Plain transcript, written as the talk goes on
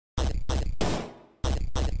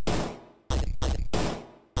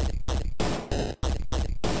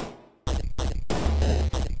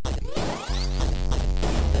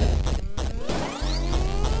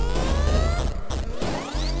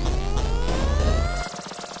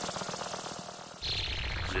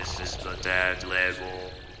that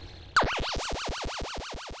level.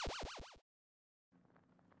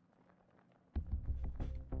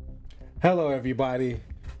 Hello everybody,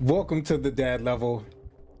 welcome to the Dad Level.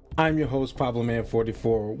 I'm your host Pablo Man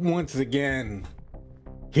 44. Once again,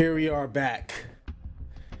 here we are back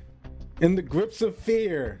in the grips of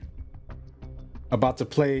fear, about to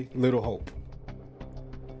play Little Hope.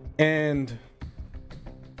 And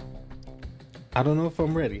I don't know if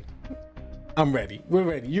I'm ready. I'm ready. We're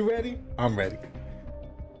ready. You ready? I'm ready.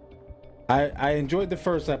 I enjoyed the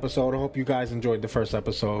first episode. I hope you guys enjoyed the first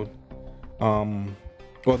episode.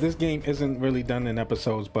 Well, this game isn't really done in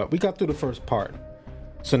episodes, but we got through the first part.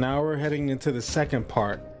 So now we're heading into the second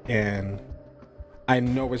part, and I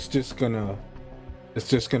know it's just gonna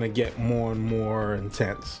get more and more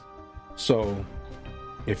intense. So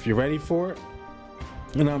if you're ready for it,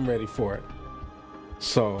 and I'm ready for it.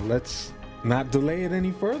 So let's not delay it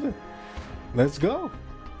any further. Let's go.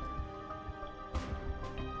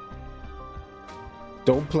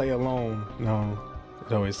 Don't play alone. No,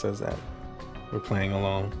 it always says that. We're playing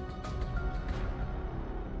alone.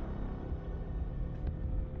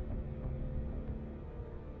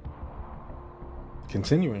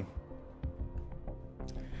 Continuing.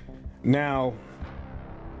 Now,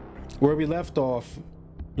 where we left off,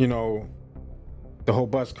 you know, the whole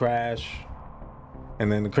bus crash,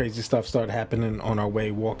 and then the crazy stuff started happening on our way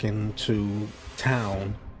walking to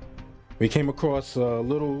town. We came across a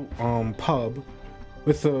little pub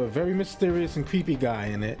with a very mysterious and creepy guy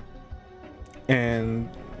in it. And,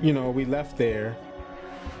 you know, we left there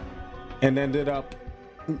and ended up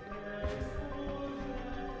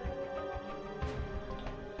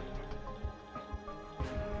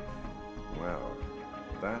well,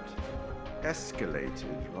 that escalated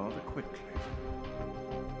rather quickly.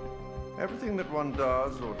 Everything that one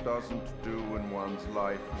does or doesn't do in one's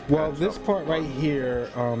life. Well, this part right here,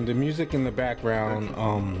 the music in the background,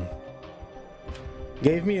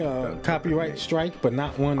 gave me a copyright strike, but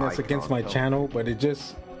not one that's against my channel, but it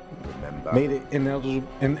just made it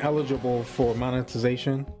ineligible for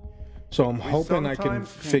monetization. So I'm hoping I can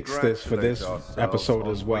fix this for this episode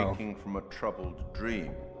as well. From a troubled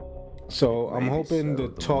dream. So I'm hoping the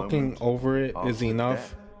talking over it is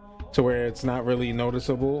enough to where it's not really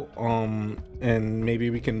noticeable, and maybe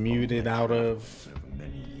we can mute it out of.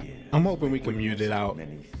 I'm hoping we can mute it out.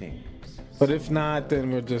 But if not,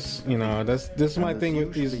 then we're just, you know, this is my thing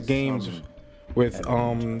with these games with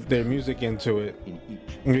their music into it.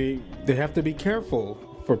 They have to be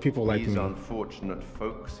careful for people like me. These unfortunate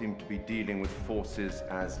folk seem to be dealing with forces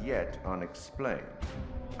as yet unexplained.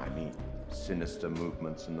 I mean, sinister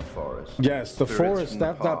movements in the forest. Yes, the forest,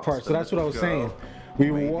 that part. So that's what I was saying. We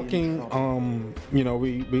were walking, you know,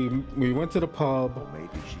 we went to the pub,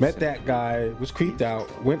 met that guy, was creeped out,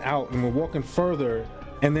 went out, and we're walking further.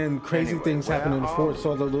 And then crazy things happened in the forest.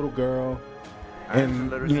 Saw the little girl,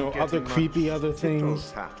 and you know, other creepy other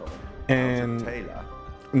things. And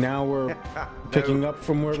now we're picking up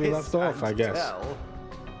from where we left off, I guess.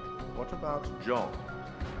 What about John?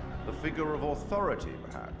 The figure of authority,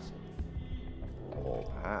 perhaps? Or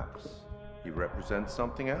perhaps he represents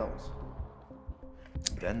something else.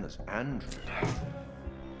 Then there's Andrew.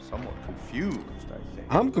 Somewhat confused, I think.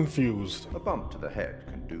 I'm confused. A bump to the head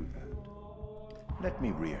can do that. Let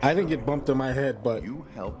me reassure I didn't get bumped in my head, but you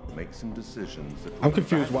helped make some decisions that I'm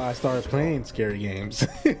confused why I started playing scary games.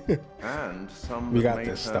 And some we got may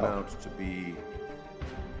this turn stuff. out to be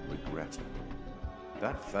regrettable.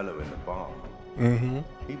 That fellow in the bar.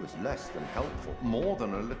 He was less than helpful, more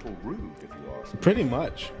than a little rude, if you ask me. Pretty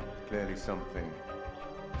much. Clearly something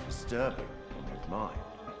disturbing on his mind.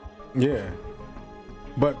 Yeah.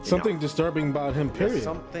 But something disturbing about him, period.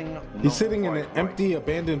 He's sitting in an empty,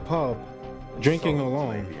 abandoned pub, drinking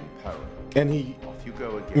alone, and he,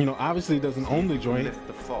 you know, obviously doesn't own the joint. Lift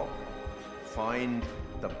the fog. Find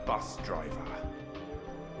the bus driver.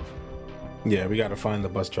 Yeah, we gotta find the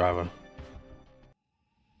bus driver.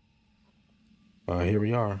 Here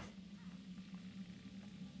we are.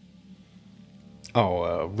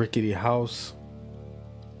 Oh, rickety house.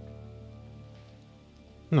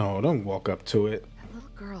 No, don't walk up to it. That little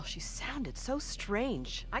girl, she sounded so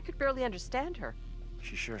strange. I could barely understand her.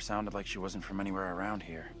 She sure sounded like she wasn't from anywhere around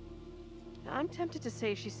here. I'm tempted to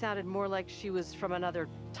say she sounded more like she was from another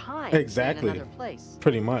time. Exactly. In another place.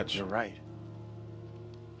 Pretty much. You're right.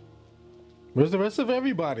 Where's the rest of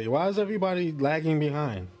everybody? Why is everybody lagging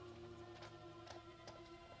behind?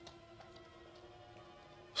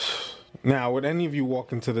 Now, would any of you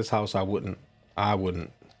walk into this house? I wouldn't. I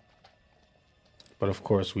wouldn't. But of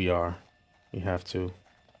course we are. We have to.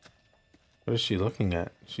 What is she looking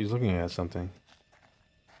at? She's looking at something.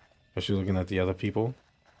 Is she looking at the other people?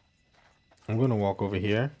 I'm gonna walk over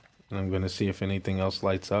here and I'm gonna see if anything else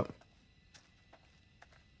lights up.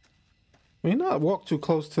 I mean, not walk too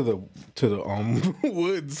close to the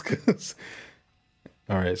woods, cause.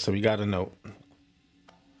 All right, so we got a note.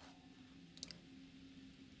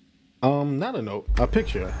 Not a note, a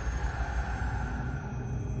picture.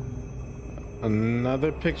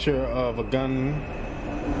 Another picture of a gun.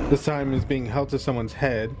 This time is being held to someone's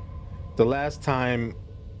head. The last time,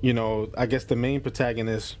 you know, I guess the main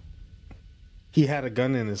protagonist, he had a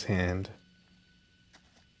gun in his hand.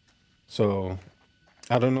 So,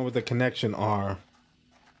 I don't know what the connection are,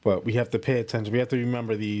 but we have to pay attention. We have to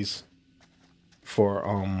remember these for,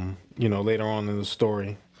 you know, later on in the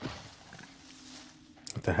story.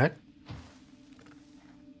 What the heck?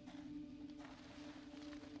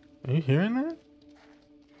 Are you hearing that?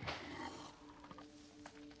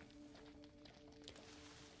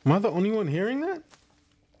 Am I the only one hearing that?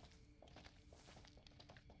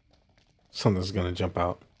 Something's gonna jump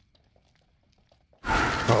out.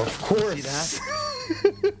 Oh, of course. See that?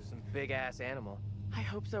 Some big ass animal. I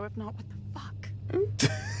hope so. If not, what the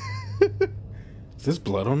fuck? Is this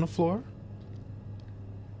blood on the floor?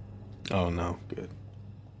 Oh no, good.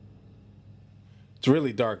 It's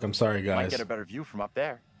really dark. I'm sorry, Might guys. get a better view from up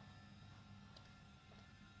there.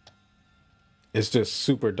 It's just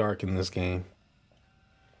super dark in this game.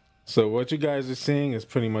 So what you guys are seeing is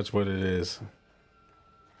pretty much what it is.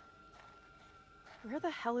 Where the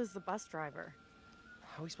hell is the bus driver?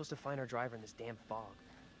 How are we supposed to find our driver in this damn fog?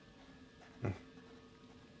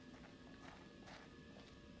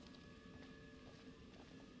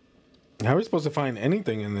 How are we supposed to find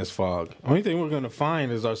anything in this fog? Only thing we're gonna find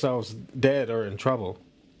is ourselves dead or in trouble.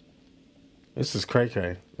 This is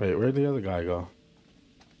cray-cray. Wait, where'd the other guy go?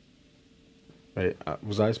 Wait,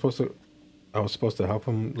 was I supposed to? I was supposed to help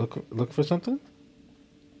him look for something?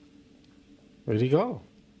 Where'd he go?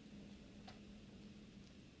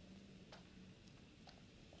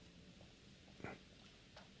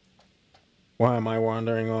 Why am I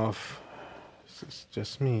wandering off? This is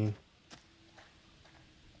just me.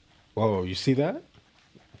 Whoa, you see that?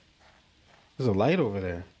 There's a light over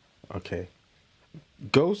there. Okay.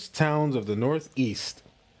 Ghost towns of the Northeast.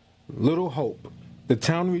 Little Hope. The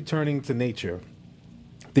town returning to nature.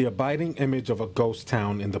 The abiding image of a ghost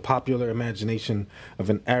town in the popular imagination of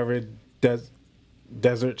an arid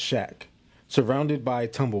desert shack, surrounded by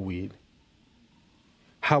tumbleweed.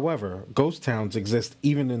 However, ghost towns exist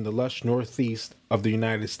even in the lush northeast of the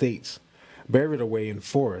United States, buried away in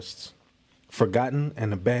forests, forgotten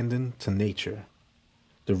and abandoned to nature.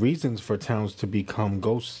 The reasons for towns to become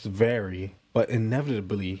ghosts vary, but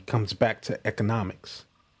inevitably comes back to economics.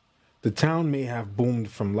 The town may have boomed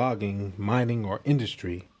from logging, mining, or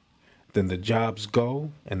industry. Then the jobs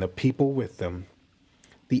go, and the people with them.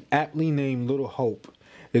 The aptly named Little Hope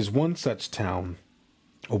is one such town,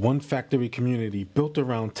 a one-factory community built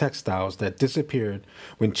around textiles that disappeared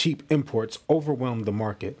when cheap imports overwhelmed the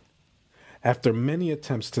market. After many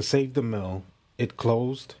attempts to save the mill, it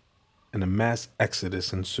closed, and a mass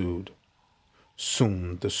exodus ensued.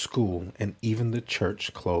 Soon the school and even the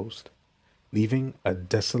church closed, leaving a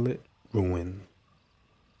desolate ruin.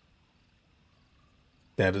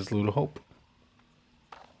 That is Little Hope.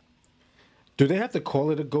 Do they have to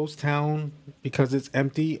call it a ghost town because it's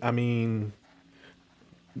empty? I mean,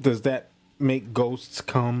 does that make ghosts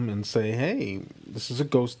come and say, hey, this is a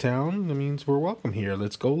ghost town? That means we're welcome here.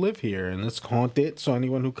 Let's go live here and let's haunt it so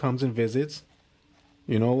anyone who comes and visits,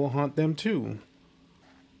 you know, will haunt them too.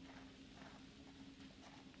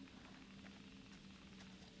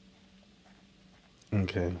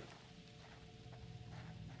 Okay.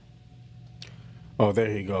 Oh,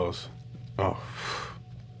 there he goes. Oh.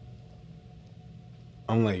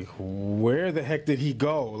 I'm like, where the heck did he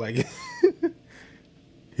go? Like,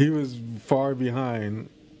 he was far behind,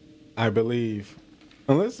 I believe.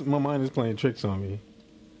 Unless my mind is playing tricks on me.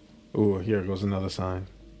 Ooh, here goes another sign.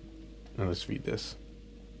 Now let's read this.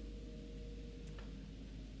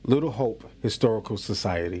 Little Hope Historical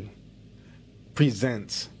Society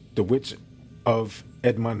presents The Witch of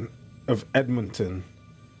Edmonton,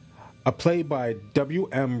 a play by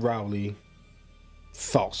W.M. Rowley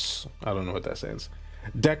Thos. I don't know what that says.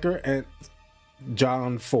 Decker and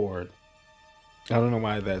John Ford. I don't know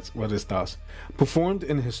why what is Thos. Performed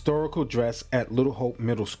in historical dress at Little Hope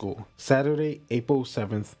Middle School. Saturday,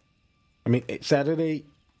 17th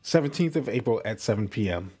of April at 7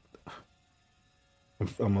 p.m.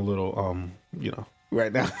 I'm a little, you know,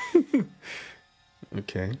 right now.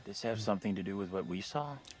 Okay. Did this have something to do with what we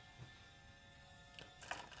saw?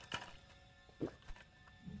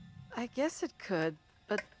 I guess it could,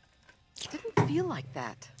 but it didn't feel like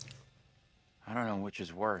that. I don't know which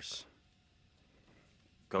is worse.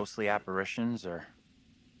 ghostly apparitions or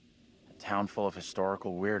a town full of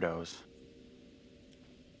historical weirdos.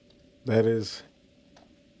 That is,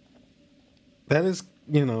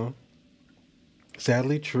 you know,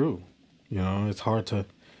 sadly true. You know, it's hard to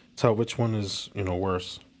tell which one is, you know,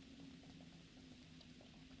 worse.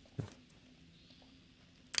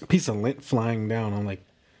 A piece of lint flying down. I'm like,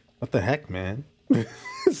 what the heck, man?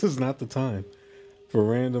 This is not the time for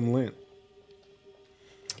random lint.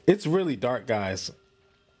 It's really dark, guys.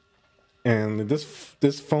 And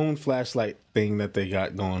this phone flashlight thing that they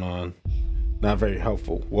got going on, not very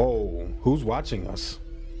helpful. Whoa, who's watching us?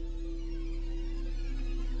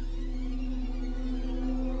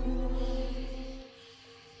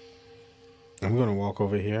 I'm gonna walk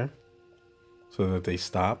over here so that they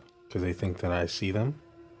stop because they think that I see them.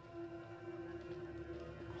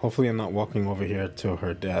 Hopefully I'm not walking over here to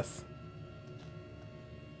her death.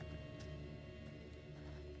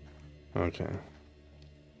 Okay.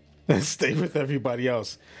 Stay with everybody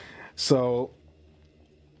else. So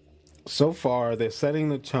far they're setting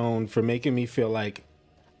the tone for making me feel like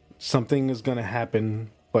something is gonna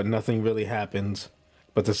happen, but nothing really happens.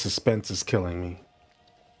 But the suspense is killing me.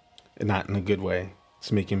 And not in a good way.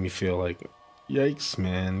 It's making me feel like, yikes,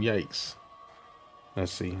 man, yikes.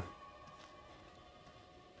 Let's see.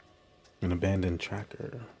 An abandoned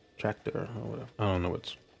tractor, or whatever. I don't know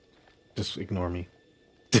what's. Just ignore me.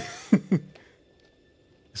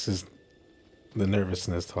 This is the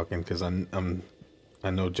nervousness talking because I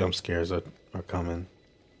know jump scares are coming.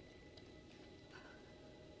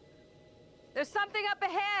 There's something up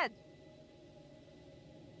ahead.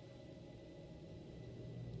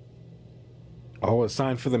 Oh, a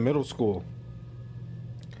sign for the middle school.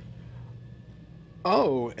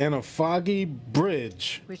 Oh, and a foggy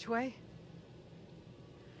bridge. Which way?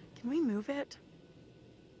 Can we move it?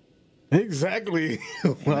 Exactly.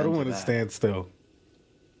 I don't want to stand still.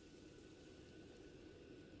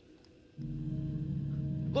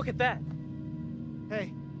 Look at that.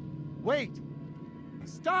 Hey, wait!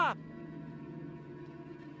 Stop!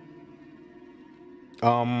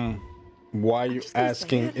 Why are you just gonna say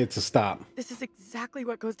asking it to stop? This is exactly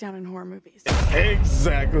what goes down in horror movies.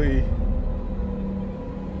 Exactly.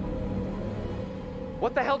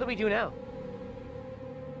 What the hell do we do now?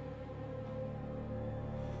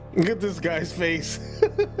 Look at this guy's face.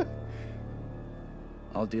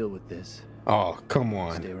 I'll deal with this. Oh, come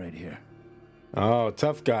on. Stay right here. Oh,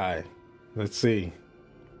 tough guy. Let's see.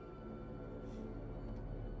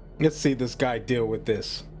 Let's see this guy deal with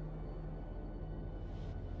this.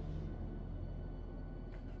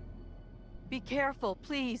 Be careful,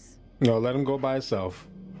 please. No, let him go by himself.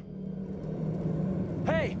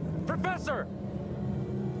 Hey, Professor!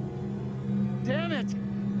 Damn it!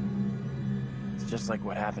 It's just like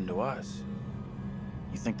what happened to us.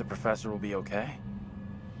 You think the professor will be okay?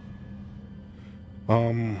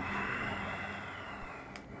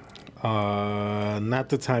 Not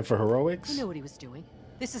the time for heroics. He knew what he was doing.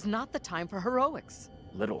 This is not the time for heroics.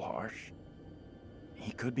 Little harsh.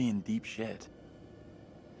 He could be in deep shit.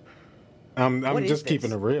 I'm What just is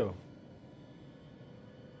keeping this? it real.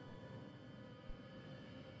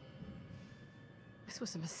 This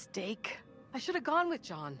was a mistake. I should have gone with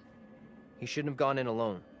John. He shouldn't have gone in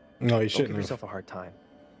alone. No, you Don't shouldn't give have. yourself a hard time.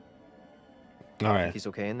 All right. He's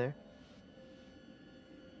okay in there?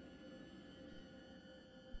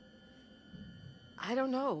 I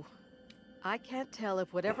don't know. I can't tell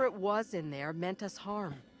if whatever it was in there meant us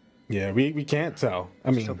harm. Yeah, we can't tell. I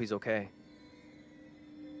Just mean, hope he's okay.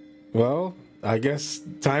 well, I guess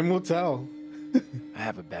time will tell. I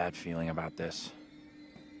have a bad feeling about this.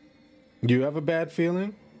 You have a bad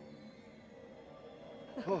feeling?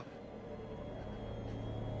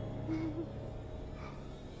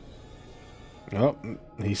 Oh,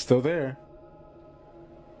 he's still there.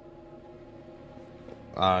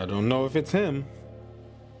 I don't know if it's him.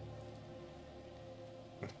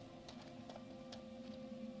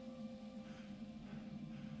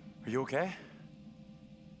 Are you okay?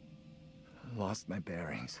 Lost my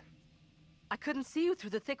bearings. I couldn't see you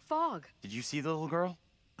through the thick fog. Did you see the little girl?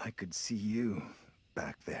 I could see you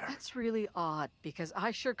back there. That's really odd, because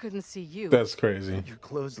I sure couldn't see you. That's crazy. Your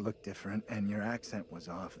clothes looked different, and your accent was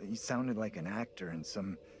off. You sounded like an actor in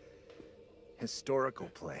some historical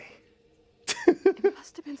play. It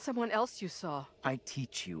must have been someone else you saw. I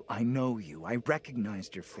teach you. I know you. I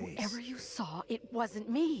recognized your face. Whoever you saw, it wasn't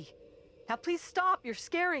me. Now please stop, you're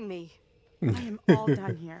scaring me. I am all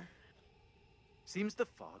done here. Seems the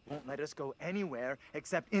fog won't let us go anywhere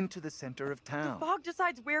except into the center of The town. fog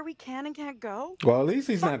decides where we can and can't go? Well, at least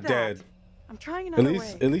he's Fuck not that. dead. I'm trying At another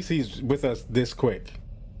least, way. at least he's with us this quick.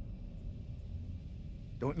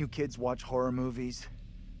 Don't you kids watch horror movies?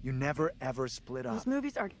 You never ever split up. Those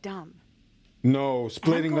movies are dumb. No, And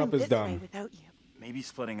splitting I'm up going is this way dumb. without you. Maybe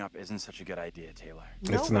splitting up isn't such a good idea, Taylor.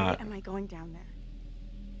 No It's way not. am I going down there.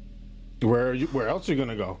 Where else are you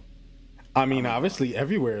gonna go? I mean, obviously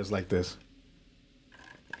everywhere is like this.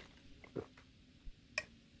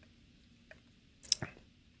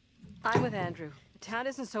 I'm with Andrew. The town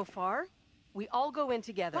isn't so far. We all go in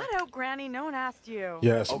together. Flat out, Granny. No one asked you.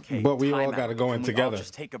 Yes, Okay, but we all time got to out. go Can in we together. all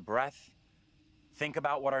just take a breath. Think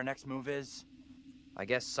about what our next move is. I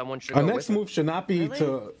guess someone should Our go next with move should not be Really?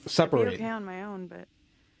 to I'd be separate. okay on my own, but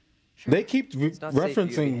sure. They keep It's not safe for you to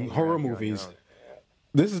be referencing hanging horror around here on your movies. own.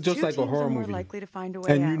 This is just Two like a teams horror are more movie. likely to find a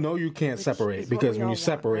way And you out, know you can't which separate is what because we when all you want,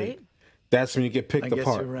 separate, right? that's when you get I picked guess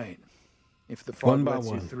apart. you're right. If the One fog by lets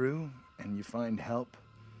you one. through and you find help,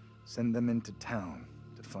 send them into town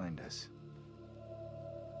to find us.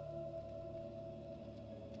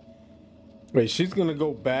 Wait, she's gonna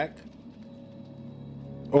go back.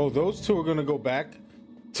 Oh, those two are gonna go back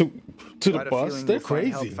to the Got a bus. feeling They're we'll find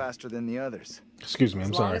help crazy. faster than the others. Excuse me,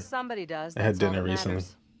 I'm As long sorry. as somebody does. I had That's all dinner that recently.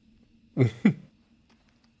 matters.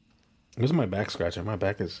 This is my back scratching. My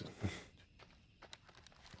back is.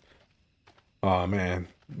 Oh man,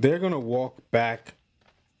 they're gonna walk back.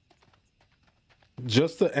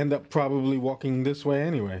 Just to end up probably walking this way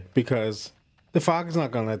anyway, because the fog is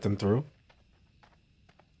not gonna let them through.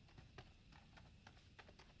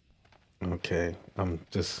 Okay, I'm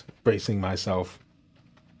just bracing myself.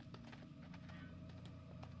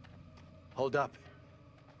 Hold up.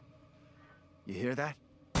 You hear that?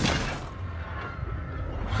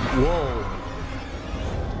 Whoa!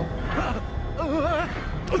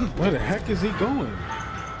 Where the heck is he going?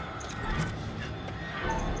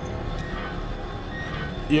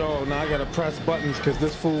 Yo, now I gotta press buttons because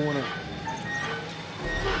this fool wanna.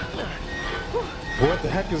 What the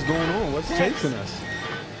heck is going on? What's chasing us?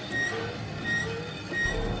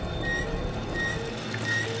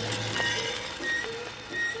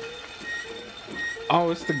 Oh,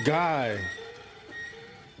 it's the guy.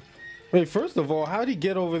 Wait, first of all, how'd he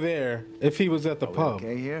get over there if he was at the Are we pub?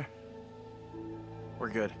 okay here? We're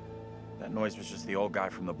good. That noise was just the old guy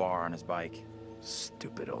from the bar on his bike.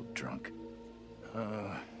 Stupid old drunk.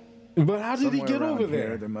 But how did he Somewhere get around over here,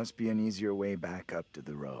 there? there must be an easier way back up to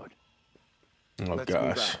the road. Oh Let's move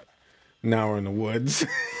gosh. out. Now we're in the woods.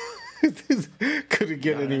 Couldn't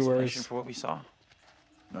get Got an any explanation worse. for what we saw?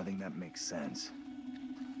 Nothing that makes sense.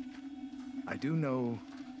 I do know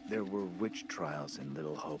there were witch trials in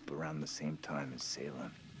Little Hope around the same time as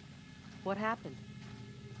Salem. What happened?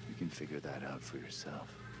 You can figure that out for yourself.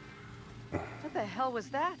 What the hell was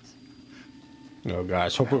that? Oh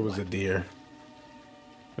gosh, hope it was a deer.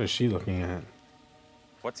 What is she looking at?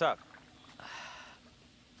 What's up?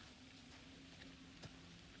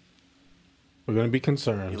 We're gonna be You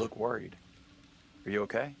concerned. look worried. Are you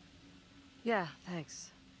okay? Yeah,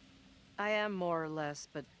 thanks. I am more or less,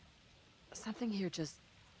 but something here just...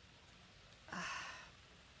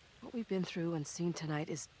 what we've been through and seen tonight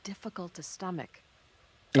is difficult to stomach.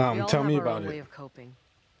 We all Tell have me our about own way it. of coping.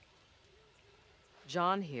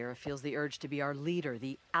 John here feels the urge to be our leader,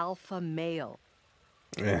 the alpha male.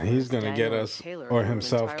 Yeah, he's gonna Daniel get and us Taylor or have an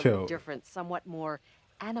himself entirely killed. Different, somewhat more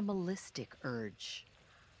animalistic urge.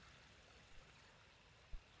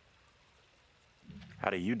 How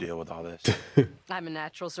do you deal with all this? I'm a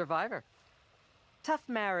natural survivor. Tough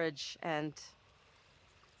marriage and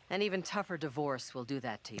an even tougher divorce will do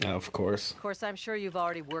that to you. Of course. Of course, I'm sure you've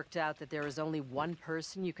already worked out that there is only one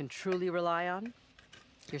person you can truly rely on.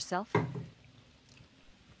 Yourself?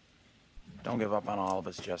 Don't give up on all of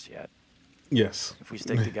us just yet. Yes. If we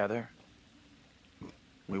stick together,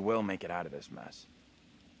 we will make it out of this mess.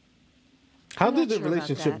 How I'm did not the sure about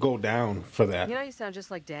relationship that. go down for that? You know, you sound just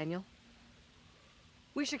like Daniel.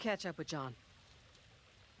 We should catch up with John.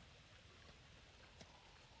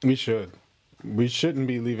 We should. We shouldn't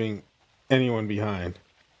be leaving anyone behind.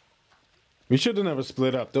 We should have never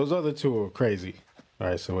split up. Those other two are crazy. All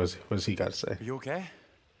right, so what's he got to say? Are you okay?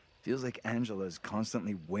 Feels like Angela's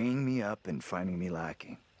constantly weighing me up and finding me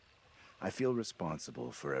lacking. I feel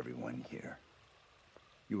responsible for everyone here.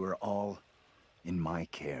 You are all in my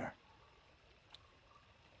care.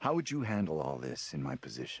 How would you handle all this in my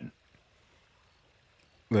position?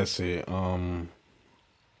 Let's see.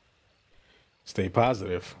 Stay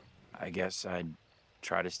positive. I guess I'd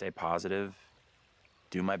try to stay positive,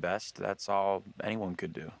 do my best. That's all anyone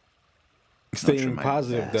could do. Not sure Staying my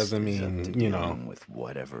positive best doesn't is up mean, to you know, dealing with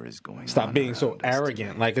whatever is going on. stop being so around us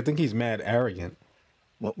arrogant. tonight. Like, I think he's mad arrogant.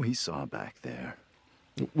 What we saw back there,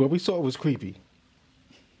 What we saw was creepy.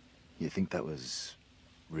 you think that was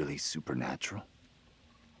really supernatural?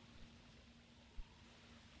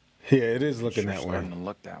 Yeah, it is looking Sure that way. starting to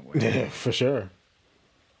look that way. Yeah, for sure.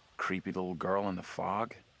 Creepy little girl in the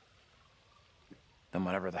fog. Then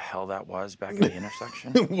whatever the hell that was back at the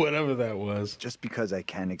intersection. Whatever that was. Just because I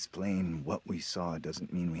can't explain what we saw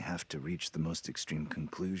doesn't mean we have to reach the most extreme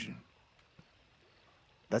conclusion.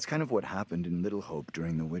 That's kind of what happened in Little Hope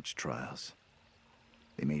during the witch trials.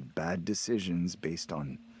 They made bad decisions based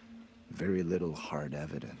on very little hard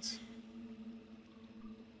evidence.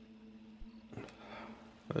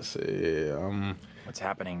 Let's see. What's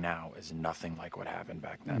happening now is nothing like what happened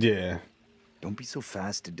back then. Yeah. Don't be so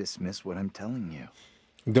fast to dismiss what I'm telling you.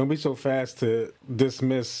 Don't be so fast to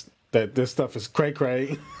dismiss that this stuff is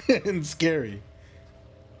cray-cray and scary.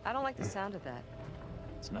 I don't like the sound of that.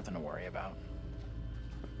 It's nothing to worry about.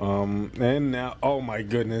 And now, oh my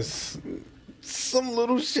goodness, some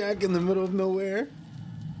little shack in the middle of nowhere.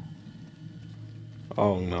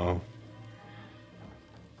 Oh no.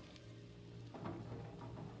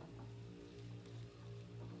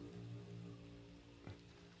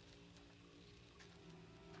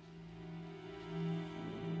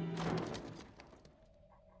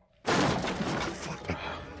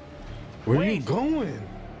 Where are you going?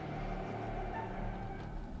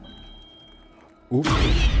 Oops.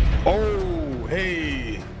 Oh,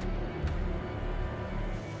 hey.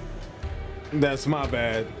 That's my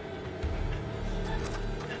bad.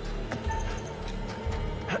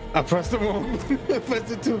 I pressed the wrong. I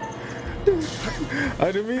pressed it too.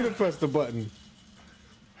 I didn't mean to press the button.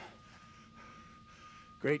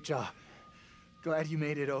 Great job. Glad you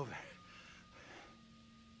made it over.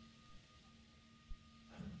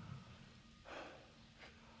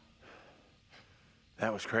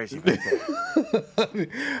 That was crazy back there.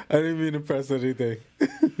 I didn't mean to press anything.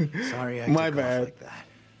 Sorry I My took bad. off like that.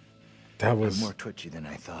 That I'm was. more twitchy than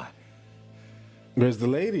I thought. Where's the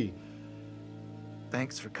lady?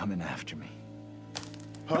 Thanks for coming after me.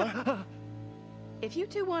 If you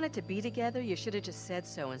two wanted to be together, you should have just said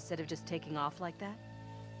so instead of just taking off like that.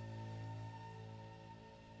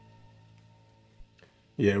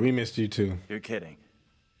 Yeah, we missed you too. You're kidding.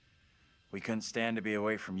 We couldn't stand to be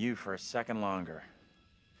away from you for a second longer.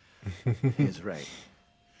 He's right.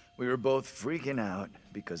 We were both freaking out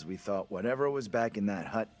because we thought whatever was back in that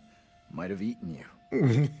hut might have eaten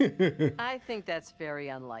you. I think that's very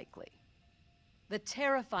unlikely. The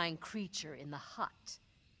terrifying creature in the hut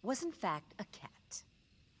was in fact a cat.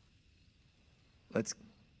 Let's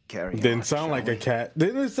carry on. Didn't sound shall like a we? cat.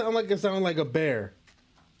 Didn't it sound like a bear?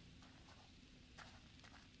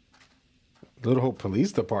 Little Hope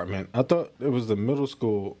Police Department. I thought it was the middle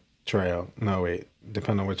school trail. No, wait.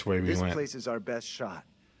 Depending on which way we This went. place is our best shot.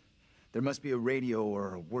 There must be a radio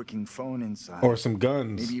or a working phone inside. Or some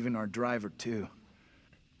guns. Maybe even our driver, too.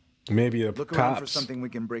 Maybe the Look around for cops. something we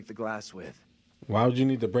can break the glass with. Why would you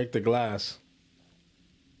need to break the glass?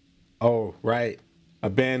 Oh, right.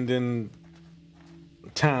 Abandoned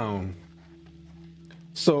town.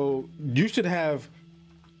 So you should have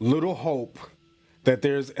little hope that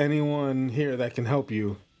there's anyone here that can help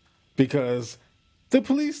you because the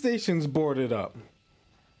police station's boarded up.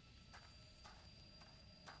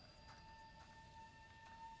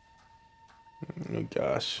 Oh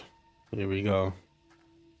gosh. Here we go.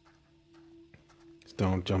 Just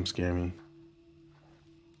don't jump scare me.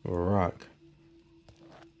 Or a rock.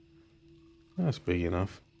 That's big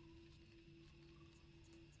enough.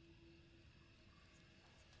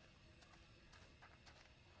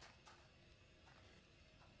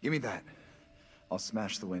 Give me that. I'll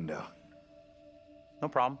smash the window. No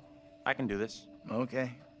problem. I can do this.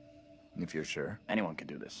 Okay. If you're sure. Anyone can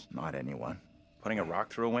do this. Not anyone. Putting a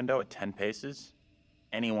rock through a window at 10 paces?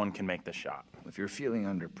 Anyone can make the shot. If you're feeling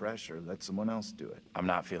under pressure, let someone else do it. I'm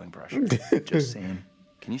not feeling pressure. Just saying.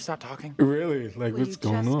 Can you stop talking? Really? Like, Will what's you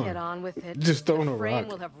going just on? get on with it? Just throwing the a frame rock.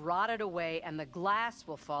 will have rotted away and the glass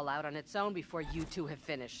will fall out on its own before you two have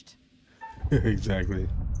finished. Exactly.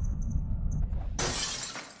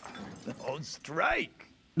 Oh, strike!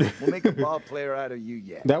 We'll make a ball player out of you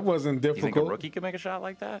yet. That wasn't You think a difficult. rookie could make a shot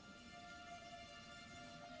like that?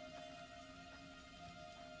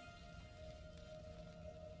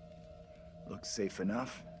 Looks safe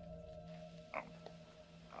enough.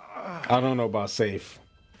 I don't know about safe.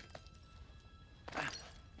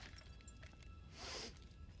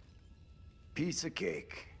 Piece of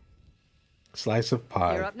cake. Slice of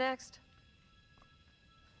pie. You're up next.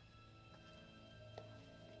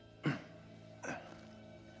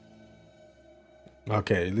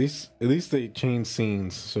 Okay, at least they changed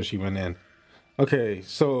scenes so she went in. Okay,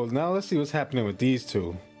 so now let's see what's happening with these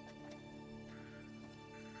two.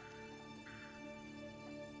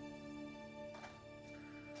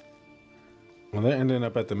 Well, they're ending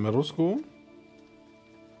up at the middle school.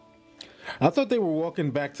 I thought they were walking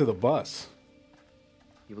back to the bus.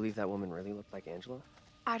 You believe that woman really looked like Angela?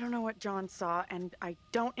 I don't know what John saw, and I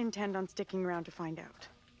don't intend on sticking around to find out.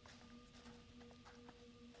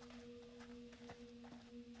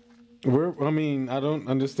 I mean, I don't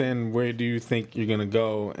understand. Where do you think you're gonna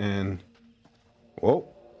go? And whoa,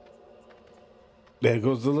 there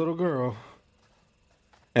goes the little girl.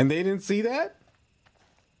 And they didn't see that?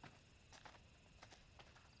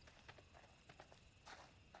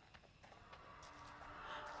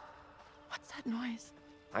 What's that noise?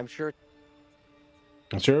 I'm sure.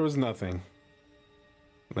 I'm sure it was nothing.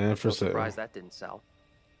 Land for No sale. surprise that didn't sell.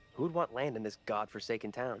 Who'd want land in this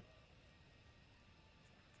godforsaken town?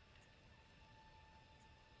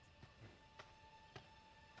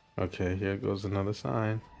 Okay, here goes another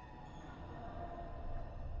sign.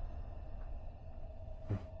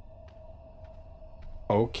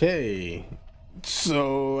 Okay.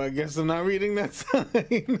 So I guess I'm not reading that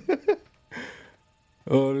sign.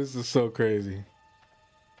 Oh, this is so crazy.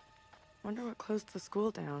 Wonder what closed the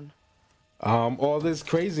school down. All this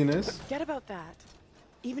craziness. Forget about that.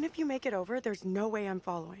 Even if you make it over, there's no way I'm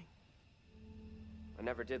following. I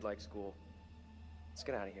never did like school. Let's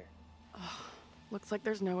get out of here. Looks like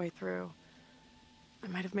there's no way through. I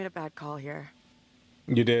might have made a bad call here.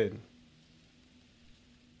 You did.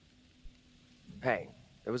 Hey,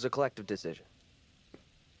 it was a collective decision.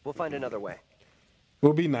 We'll find another way.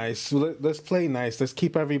 We'll be nice. Let's play nice. Let's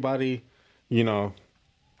keep everybody, you know,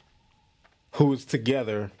 who's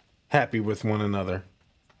together happy with one another.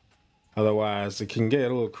 Otherwise, it can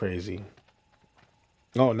get a little crazy.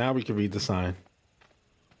 Oh, now we can read the sign.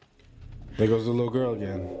 There goes the little girl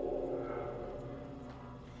again.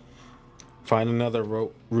 Find another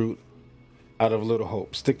route out of Little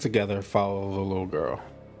Hope. Stick together. Follow the little girl.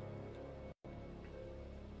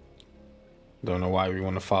 Don't know why we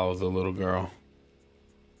want to follow the little girl.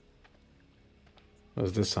 What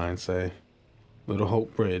does this sign say? Little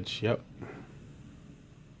Hope Bridge. Yep.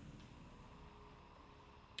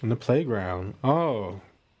 In the playground. Oh.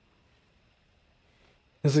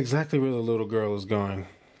 That's exactly where the little girl is going.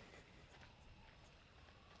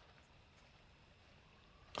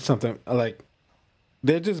 Something like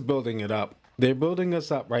they're just building it up. They're building us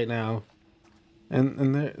up right now.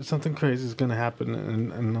 And something crazy is gonna happen,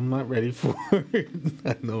 and I'm not ready for it.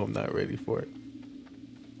 I know I'm not ready for it.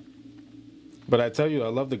 But I tell you, I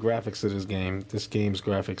love the graphics of this game. This game's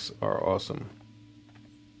graphics are awesome.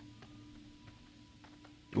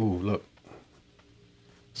 Ooh, look.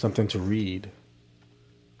 Something to read.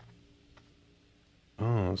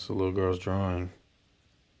 Oh, it's a little girl's drawing.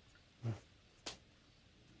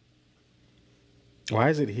 Why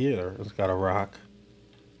is it here? It's got a rock.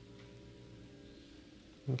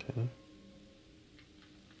 Okay.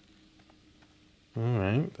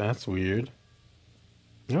 Alright, that's weird.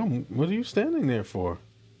 No, what are you standing there for?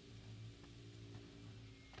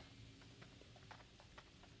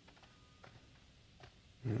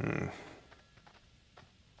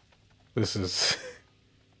 This is...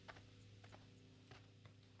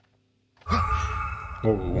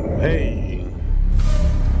 Oh, hey!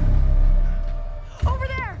 Over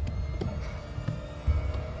there!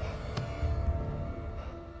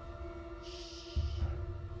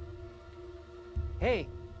 Hey,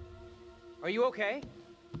 are you okay?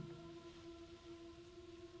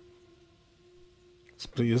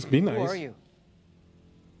 Please be nice. Who are you?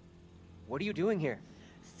 What are you doing here?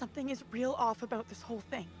 Something is real off about this whole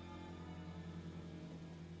thing.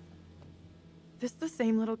 This the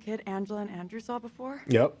same little kid Angela and Andrew saw before?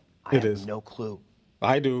 Yep, I it have is. no clue.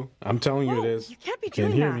 I do. I'm telling you Whoa, it is. you can't be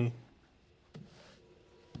Can't doing hear that. me.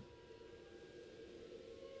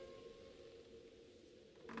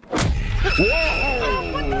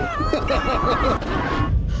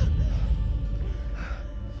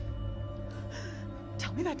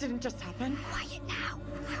 Tell me that didn't just happen. Quiet now.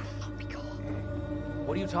 I will not be caught.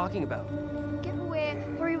 What are you talking about? Get away,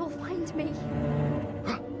 or he will find me.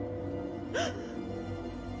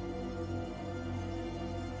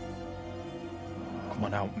 Come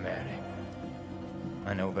on out, Mary.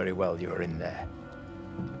 I know very well you're in there.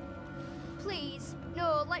 Please,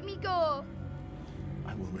 no, let me go.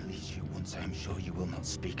 I will release you once I am sure you will not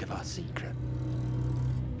speak of our secret.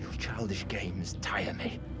 Your childish games tire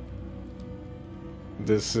me.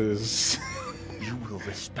 This is... You will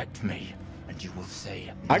respect me, and you will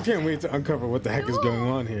say I can't nothing. wait to uncover what the heck is going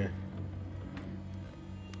on here.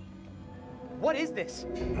 What is this?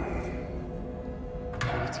 We need to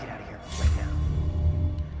get out of here right now.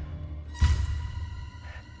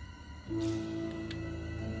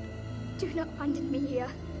 Do not abandon me here.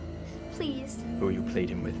 Please. Who are you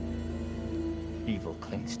pleading with? Evil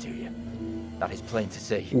clings to you. That is plain to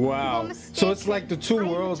see. Wow. You're So it's like the two mistaken. I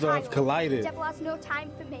am a worlds have child. collided. The devil has no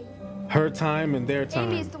time for me. Her time and their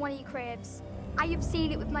Amy is time. the one he craves. I have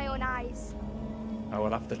seen it with my own eyes. I will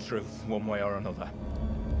have the truth one way or another.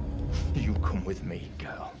 You come with me,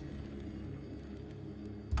 girl.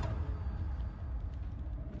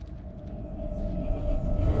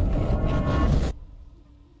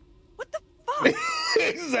 What the fuck?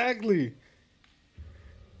 Exactly.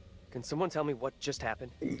 Can someone tell me what just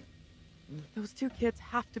happened? Those two kids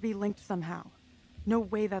have to be linked somehow. No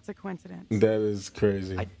way that's a coincidence. That is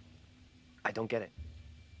crazy. I don't get it.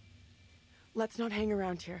 Let's not hang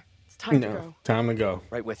around here. It's time to No, go. time to go.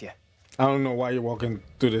 Right with you. I don't know why you're walking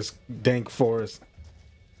through this dank forest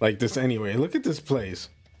like this anyway. Look at this place.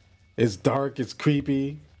 It's dark, it's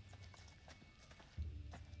creepy.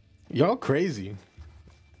 Y'all crazy.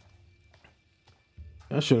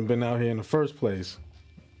 I shouldn't have been out here in the first place.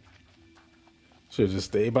 Should have just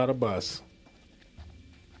stayed by the bus.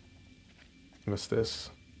 What's this?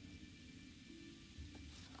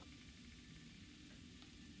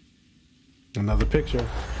 Another picture.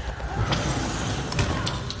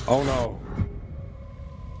 Oh no.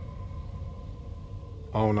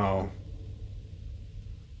 Oh no.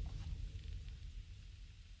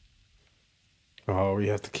 Oh, we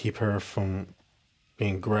have to keep her from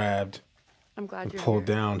being grabbed I'm glad and you're pulled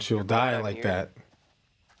here. down. She'll You're glad die I'm like here? that.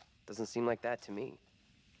 Doesn't seem like that to me.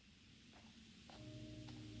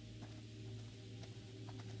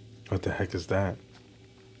 What the heck is that?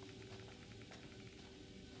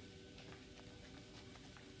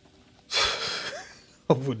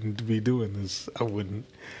 I wouldn't be doing this. I wouldn't.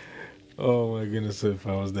 Oh my goodness, if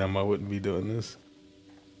I was them, I wouldn't be doing this.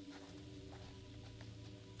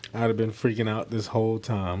 I'd have been freaking out this whole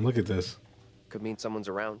time. Look at this. Could mean someone's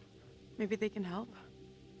around. Maybe they can help.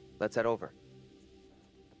 Let's head over.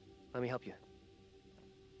 Let me help you.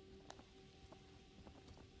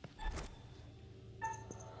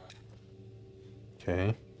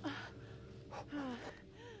 Okay.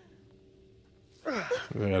 I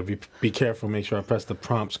gotta be careful, make sure I press the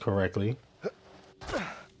prompts correctly.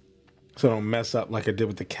 So I don't mess up like I did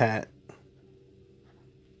with the cat.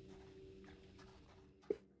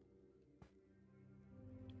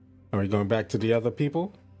 Are we going back to the other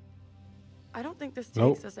people? I don't think this takes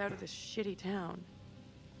Nope. us out of this shitty town.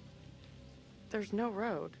 There's no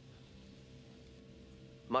road.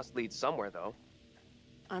 Must lead somewhere, though.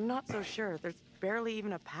 I'm not so sure. There's barely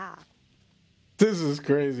even a path. This is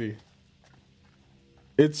crazy.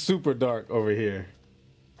 It's super dark over here.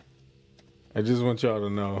 I just want y'all to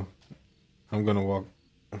know. I'm gonna walk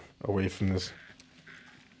away from this.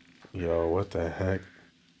 Yo, what the heck?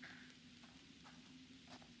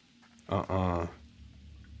 No,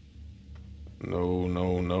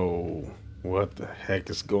 no, no. What the heck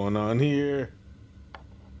is going on here?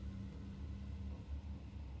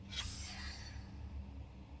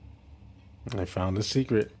 I found a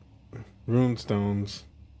secret. Runestones.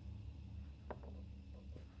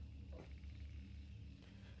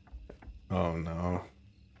 Oh no.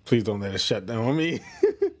 Please don't let it shut down on me.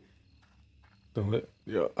 Don't let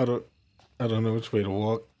I don't know which way to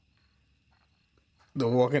walk. The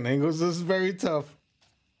walking angles is very tough.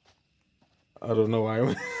 I don't know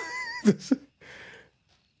why.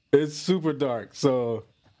 It's super dark, so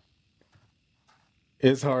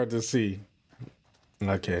it's hard to see.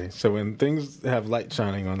 Okay, so when things have light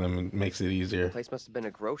shining on them, it makes it easier. Place must have been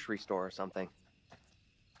a grocery store or something.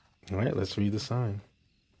 All right, let's read the sign.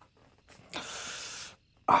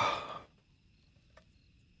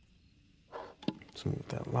 Let's move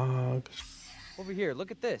that log. Over here,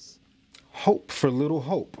 look at this. Hope for Little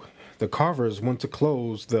Hope. The carvers want to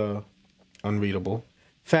close the unreadable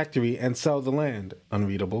factory and sell the land.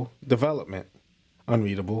 Unreadable development.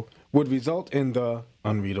 Unreadable would result in the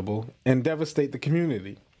unreadable and devastate the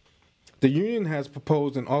community. The union has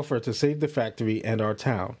proposed an offer to save the factory and our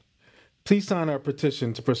town. Please sign our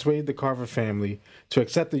petition to persuade the Carver family to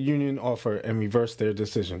accept the union offer and reverse their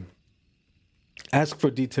decision. Ask for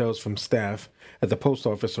details from staff at the post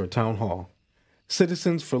office or town hall.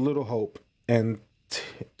 Citizens for Little Hope and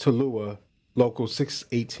Tallulah, Local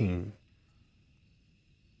 618.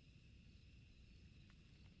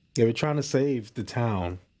 They were trying to save the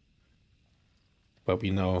town, but we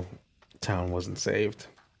know the town wasn't saved.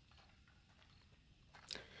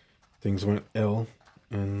 Things went ill,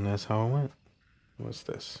 and that's how it went. What's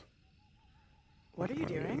this? What are you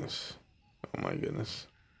doing? Goodness. Oh my goodness.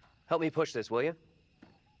 Help me push this, will you?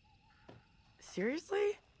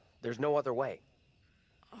 Seriously? There's no other way.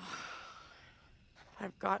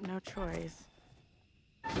 I've got no choice.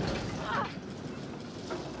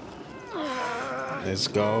 Let's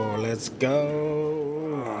go. Let's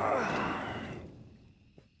go.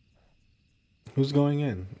 Who's going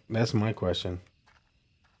in? That's my question.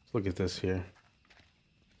 Let's look at this here.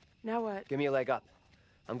 Now what? Give me a leg up.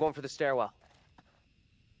 I'm going for the stairwell.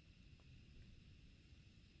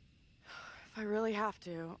 If I really have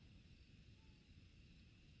to.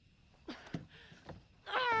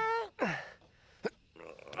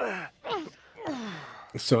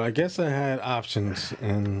 So I guess I had options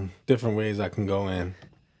and different ways I can go in.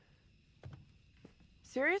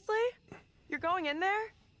 Seriously? You're going in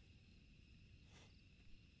there?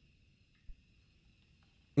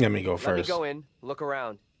 Let me go first. Let me go in, look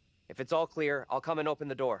around. If it's all clear, I'll come and open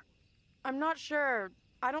the door. I'm not sure.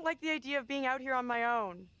 I don't like the idea of being out here on my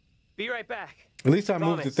own. Be right back. At least I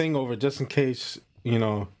moved the Promise. thing over just in case, you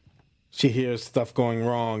know, she hears stuff going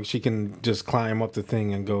wrong. She can just climb up the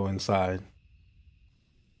thing and go inside.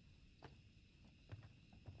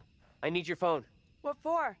 I need your phone. What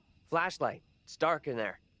for? Flashlight. It's dark in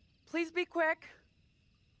there. Please be quick.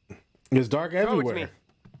 It's dark Throw it to everywhere. me.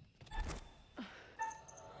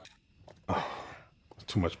 Oh,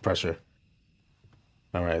 too much pressure.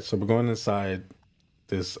 All right, so we're going inside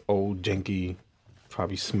this old, janky,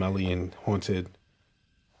 probably smelly and haunted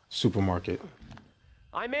supermarket.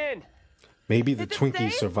 I'm in. Maybe the Is it Twinkies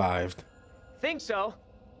safe? survived. Think so.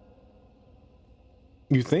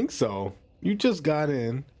 You think so? You just got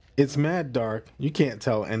in. It's mad dark. You can't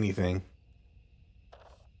tell anything.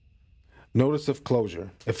 Notice of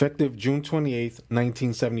closure. Effective June 28th,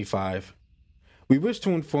 1975. We wish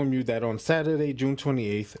to inform you that on Saturday, June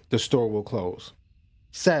 28th, the store will close.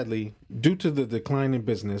 Sadly, due to the decline in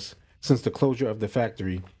business since the closure of the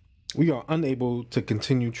factory, we are unable to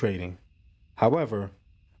continue trading. However,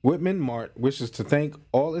 Whitman Mart wishes to thank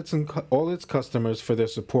all its customers for their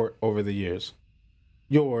support over the years.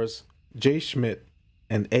 Yours, J. Schmidt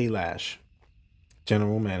and A. Lash,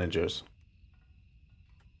 General Managers.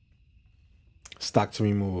 Stock to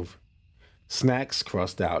remove. Snacks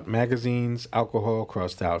crossed out. Magazines, alcohol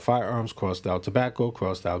crossed out. Firearms crossed out. Tobacco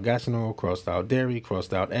crossed out. Gas and oil crossed out. Dairy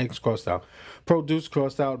crossed out. Eggs crossed out. Produce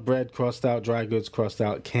crossed out. Bread crossed out. Dry goods crossed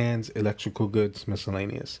out. Cans, electrical goods,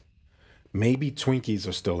 miscellaneous. Maybe Twinkies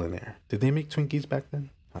are still in there. Did they make Twinkies back then?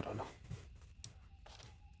 I don't know.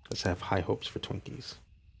 Let's have high hopes for Twinkies.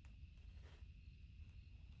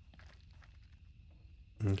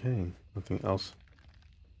 Okay, nothing else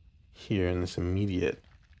here in this immediate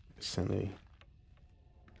vicinity.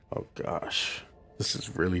 Oh gosh, this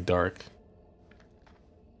is really dark.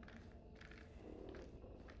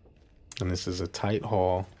 And this is a tight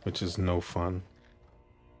hall, which is no fun.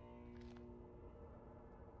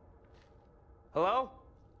 Hello?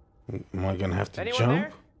 Am I gonna have to Anyone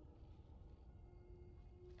jump?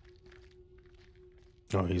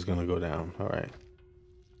 there? Oh, he's gonna go down. All right.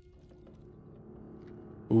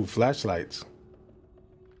 Ooh, flashlights.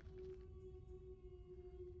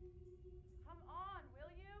 Come on,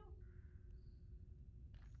 will you?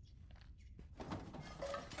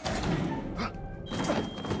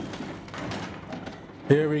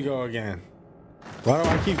 Here we go again. Why do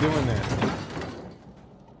I keep doing that?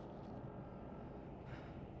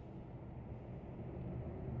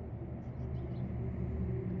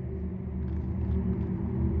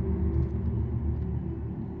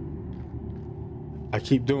 I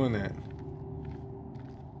keep doing that.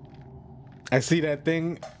 I see that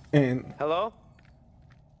thing and Hello?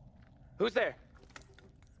 Who's there?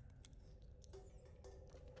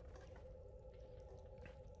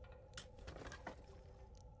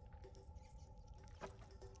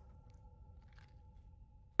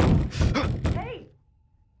 Hey!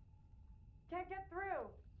 Can't get through.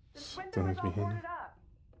 This window Something's is all behind boarded you. up.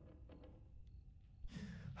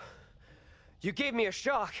 You gave me a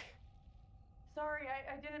shock. Sorry,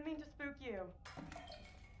 I didn't mean to spook you.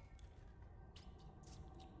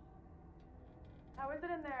 How is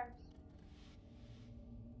it in there?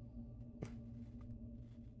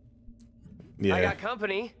 yeah, I got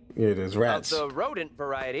company. yeah, there's rats. Of the rodent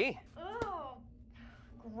variety. Ugh.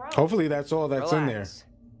 Gross. Hopefully that's all that's in there. Relax.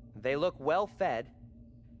 They look well fed.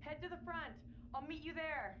 Head to the front. I'll meet you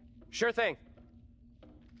there. Sure thing.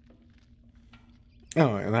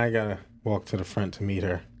 Oh, and I gotta walk to the front to meet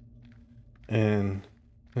her. And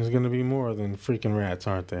there's gonna be more than freaking rats,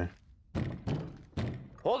 aren't there?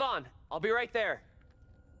 Hold on. I'll be right there.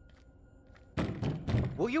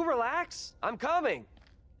 Will you relax? I'm coming.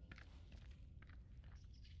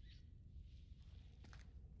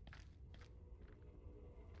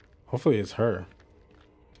 Hopefully it's her.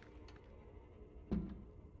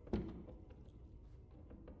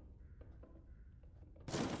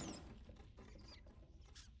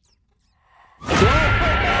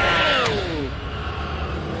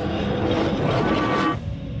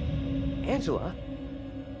 Angela?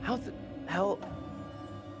 How the hell?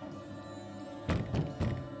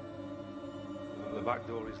 The back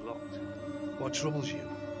door is locked. What troubles you?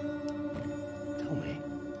 Tell me.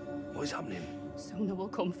 What is happening? Sona will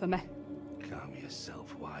come for me. Calm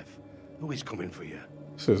yourself, wife. Who is coming for you?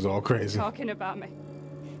 This is all crazy. Talking about me.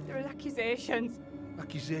 There are accusations.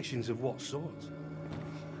 Accusations of what sort?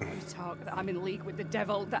 They talk that I'm in league with the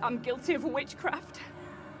devil, that I'm guilty of witchcraft.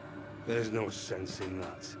 There's no sense in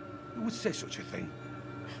that. Who would say such a thing?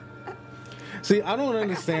 See, I don't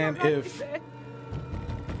understand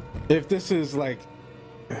if this is like,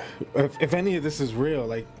 if any of this is real.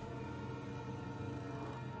 Like,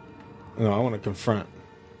 no, I want to confront.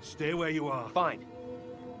 Stay where you are. Fine.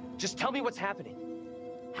 Just tell me what's happening.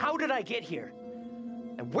 How did I get here?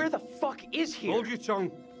 And where the fuck is here? Hold your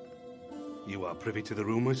tongue. You are privy to the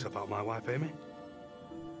rumors about my wife, Amy?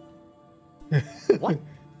 What?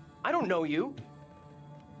 I don't know you.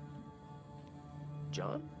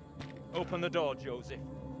 John? Open the door, Joseph.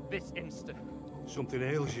 This instant. Something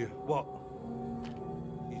ails you. What?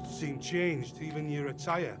 You seem changed, even your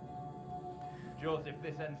attire. Joseph,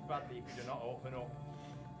 this ends badly if you do not open up.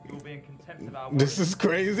 You will be in contempt of our This is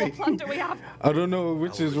crazy. What plan do we have? I don't know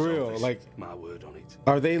which is real. Like, my word on it.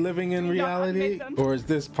 are they living in Do not reality, admit them. or is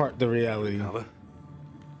this part the reality? Cover.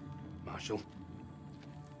 Marshal.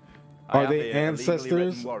 Are they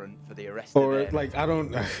ancestors, warrant for the arrest or of Amy. like I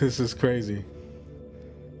don't? This is crazy.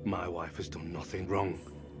 My wife has done nothing wrong.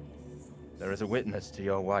 There is a witness to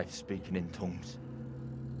your wife speaking in tongues.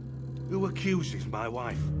 Who accuses my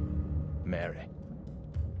wife? Mary.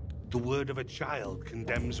 The word of a child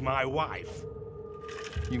condemns my wife.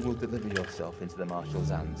 You will deliver yourself into the Marshal's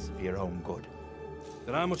hands for your own good.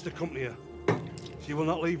 Then I must accompany her. She will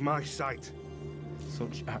not leave my sight.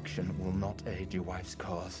 Such action will not aid your wife's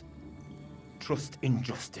cause. Trust in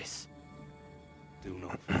justice. Do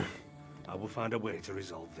not fear. I will find a way to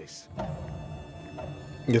resolve this.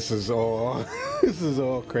 This is all. This is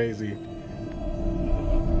all crazy.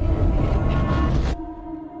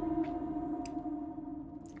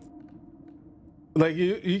 Like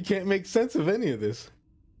you can't make sense of any of this.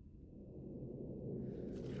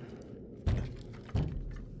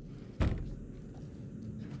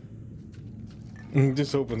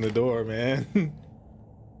 Just open the door, man.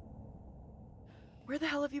 Where the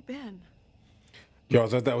hell have you been? Yo, I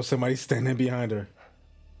thought that was somebody standing behind her.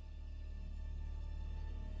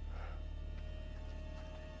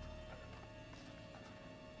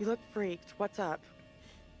 You look freaked. What's up?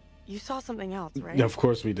 You saw something else, right? Yeah, of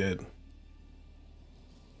course we did.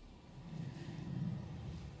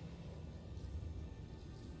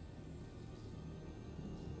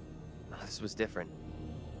 This was different.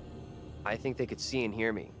 I think they could see and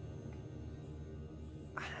hear me.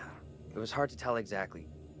 It was hard to tell exactly.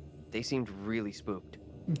 They seemed really spooked.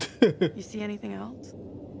 You see anything else?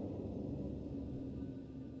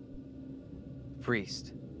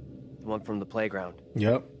 Priest. The one from the playground.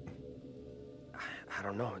 Yep. I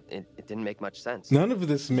don't know. It didn't make much sense. None of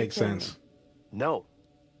this makes sense. No.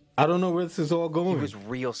 I don't know where this is all going. He was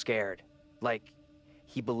real scared. Like,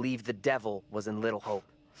 he believed the devil was in Little Hope.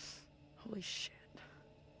 Holy shit.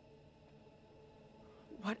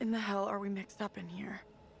 What in the hell are we mixed up in here?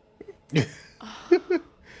 We've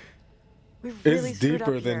really It's screwed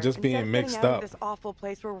deeper up than here. just Instead being of mixed getting out up. of this awful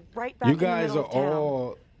place, we're right back You in the guys middle are of town.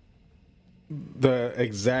 all the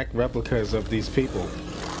exact replicas of these people.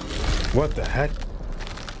 What the heck?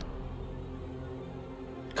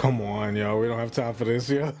 Come on, yo. We don't have time for this,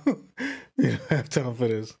 yo. We don't have time for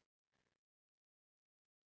this.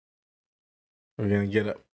 We're gonna get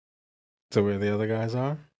up to where the other guys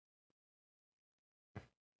are.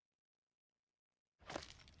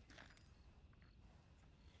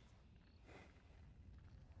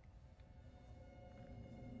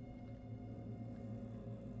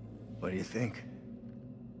 What do you think?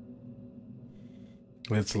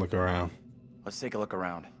 Let's look around. Let's take a look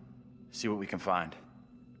around. See what we can find.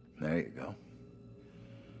 There you go.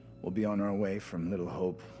 We'll be on our way from Little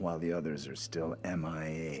Hope while the others are still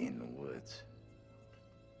MIA in the woods.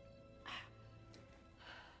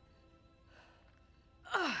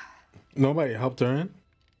 Nobody helped her in?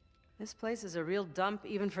 This place is a real dump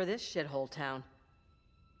even for this shithole town.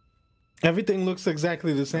 Everything looks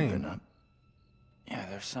exactly the same. Yeah,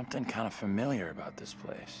 there's something kind of familiar about this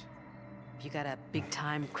place. You got a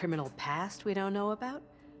big-time criminal past we don't know about?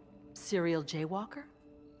 Serial jaywalker?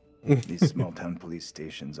 These small-town police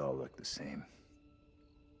stations all look the same.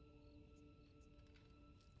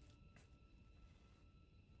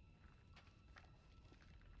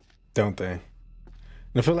 Don't they?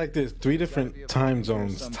 And I feel like there's 3 different time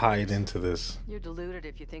zones tied into this You're deluded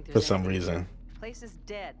if you think there's for some anything. reason. Place is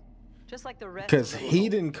dead. Just like the rest. Because he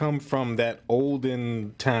didn't come from that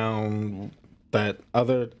olden town, that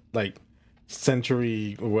other like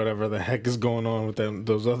century or whatever the heck is going on with them,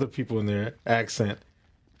 those other people in their accent.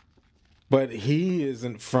 But he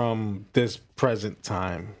isn't from this present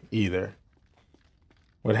time either.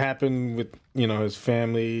 What happened with, you know, his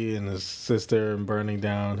family and his sister and burning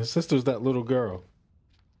down. His sister's that little girl.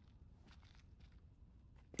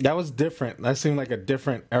 That was different. That seemed like a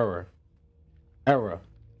different era.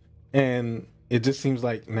 And it just seems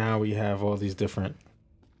like now we have all these different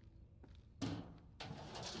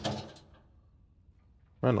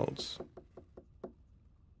Reynolds.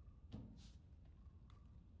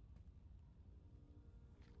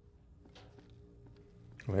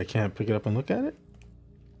 I can't pick it up and look at it?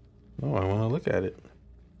 No, I want to look at it.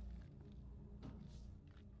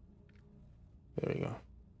 There we go.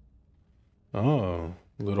 Oh,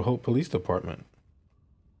 Little Hope Police Department.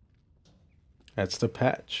 That's the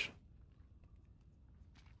patch.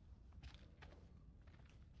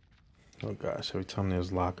 Oh gosh, every time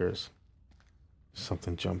there's lockers,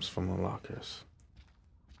 something jumps from the lockers.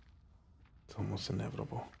 It's almost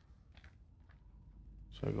inevitable.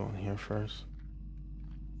 Should I go in here first?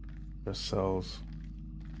 There's cells.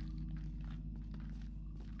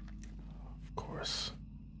 Of course.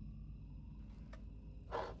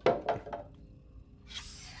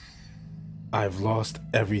 I've lost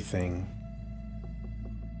everything.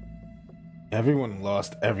 Everyone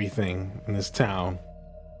lost everything in this town.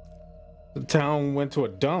 The town went to a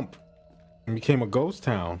dump and became a ghost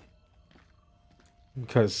town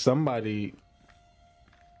because somebody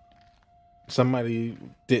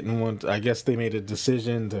didn't want, I guess they made a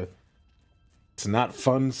decision to not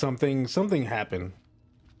fund something. Something happened.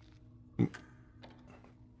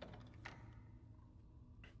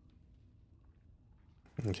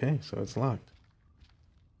 Okay, so it's locked.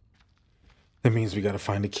 That means we gotta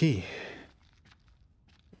find a key.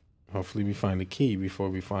 Hopefully we find a key before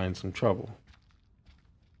we find some trouble.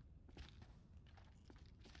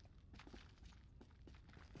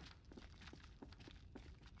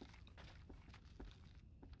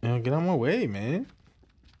 Now get out of my way, man.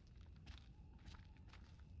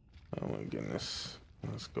 Oh my goodness.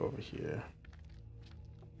 Let's go over here.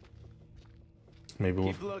 Maybe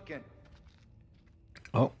we'll... Keep looking.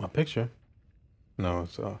 Oh, a picture. No,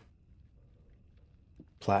 it's a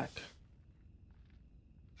plaque.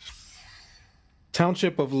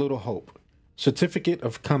 Township of Little Hope. Certificate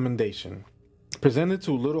of Commendation. Presented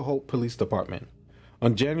to Little Hope Police Department.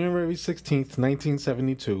 On January 16th,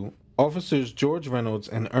 1972, officers George Reynolds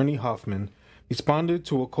and Ernie Hoffman responded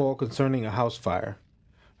to a call concerning a house fire.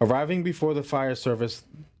 Arriving before the fire service,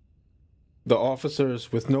 the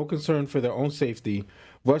officers, with no concern for their own safety,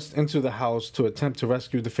 rushed into the house to attempt to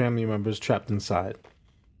rescue the family members trapped inside.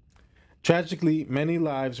 Tragically, many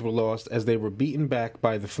lives were lost as they were beaten back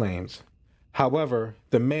by the flames. However,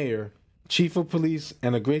 the mayor, chief of police,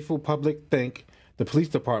 and a grateful public thank the police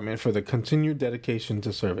department for the continued dedication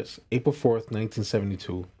to service. April 4th,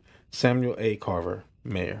 1972. Samuel A. Carver,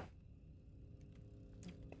 mayor.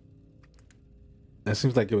 That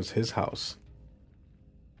seems like it was his house.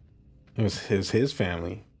 It was his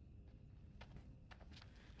family.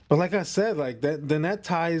 But like I said, like that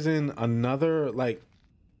ties in another like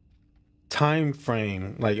time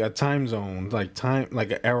frame, like a time zone, like time,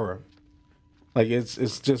 like an era. Like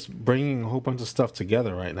it's just bringing a whole bunch of stuff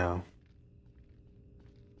together right now.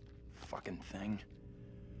 Fucking thing.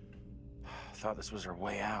 I thought this was our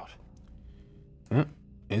way out.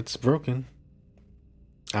 It's broken.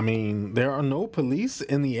 I mean, there are no police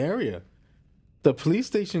in the area. The police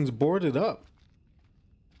station's boarded up.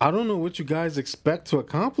 I don't know what you guys expect to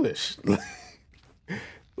accomplish.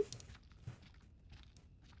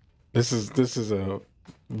 This is a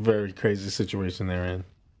very crazy situation they're in.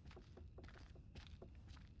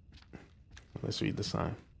 Let's read the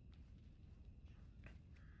sign.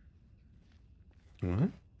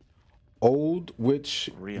 What? Old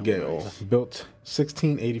Witch Gale, nice. Built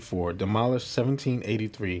 1684, demolished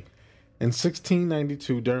 1783. In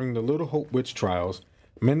 1692, during the Little Hope witch trials,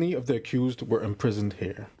 many of the accused were imprisoned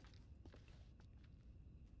here.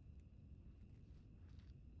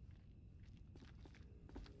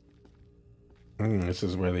 This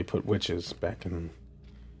is where they put witches back in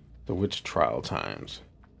the witch trial times.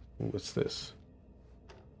 What's this?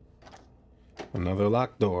 Another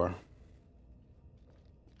locked door.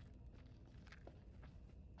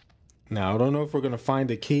 Now, I don't know if we're going to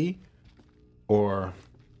find a key or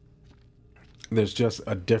there's just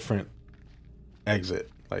a different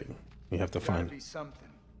exit. Like, we have to find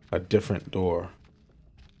a different door.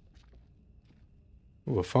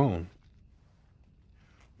 Ooh, a phone.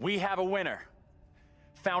 We have a winner.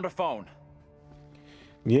 Found a phone.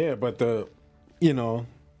 Yeah, but the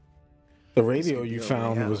radio you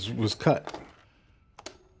found was cut.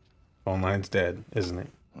 Phone line's dead, isn't it?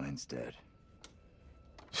 Line's dead.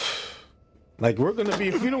 Like, we're gonna be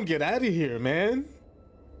if we don't get out of here, man.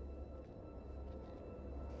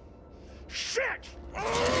 Shit!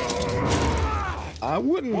 I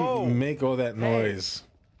wouldn't make all that noise.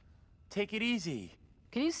 Take it easy.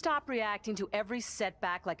 Can you stop reacting to every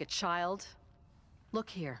setback like a child? Look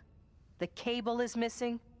here. The cable is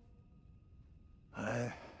missing.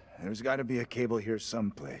 There's got to be a cable here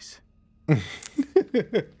someplace.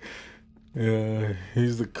 Yeah,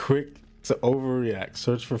 he's the quick to overreact.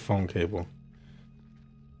 Search for phone cable.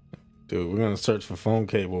 Dude, we're gonna search for phone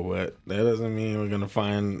cable, but that doesn't mean we're gonna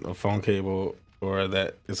find a phone cable or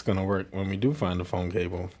that it's gonna work when we do find the phone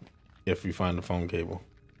cable. If we find the phone cable.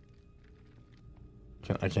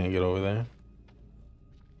 I can't get over there.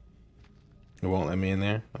 It won't let me in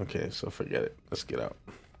there? Okay, so forget it. Let's get out.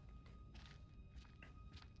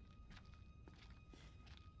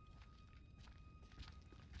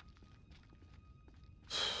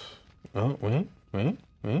 Oh, wait.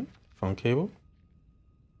 Phone cable?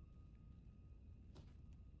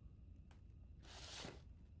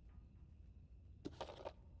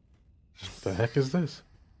 What the heck is this?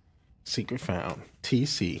 Secret found.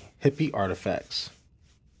 TC. Hippie artifacts.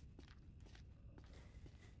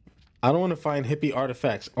 I don't want to find hippie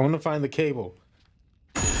artifacts. I want to find the cable.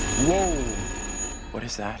 Whoa. What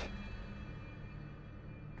is that?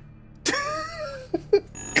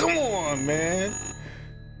 Come on, man.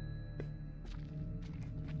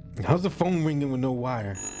 How's the phone ringing with no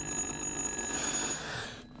wire?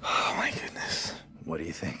 Oh my goodness. What do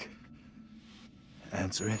you think?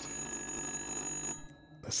 Answer it.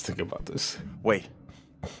 Let's think about this. Wait.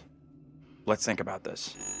 Let's think about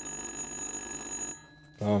this.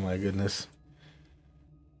 Oh my goodness.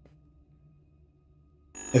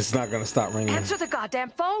 It's not gonna stop ringing. Answer the goddamn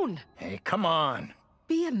phone! Hey, come on.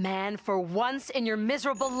 Be a man for once in your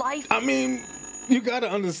miserable life. I mean, you gotta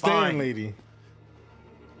understand, Fine. lady.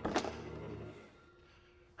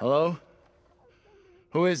 Hello?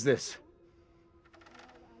 Who is this?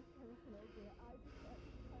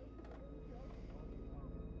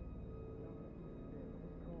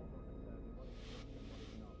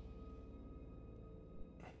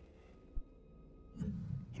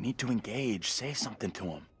 You need to engage. Say something to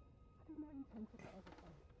him.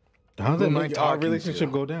 How did Who am I make our talking relationship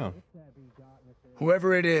to? go down?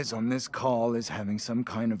 Whoever it is on this call is having some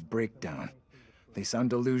kind of breakdown. They sound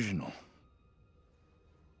delusional.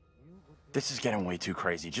 This is getting way too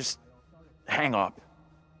crazy. Just hang up.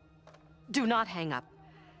 Do not hang up.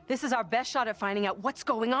 This is our best shot at finding out what's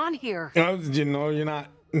going on here. You know, you're not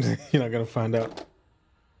gonna find out.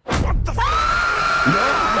 What the Oh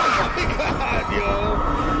my God,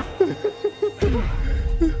 yo.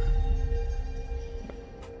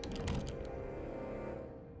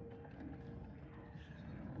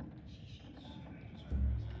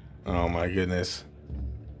 Oh my goodness.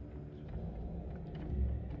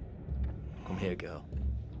 Come here, girl.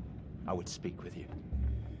 I would speak with you.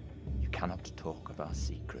 You cannot talk of our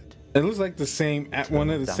secret. It looks like the same one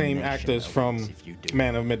of the same actors from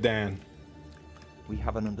Man of Medan. We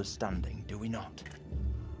have an understanding, do we not?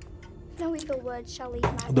 No evil word shall leave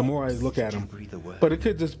my The more I lips. look at him, Breathe a word, but it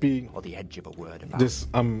could just be or the edge of a word about this.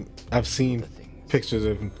 I've seen pictures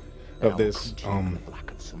of this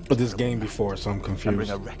game before, so I'm and confused. bring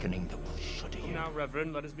a reckoning that will shudder you. Now,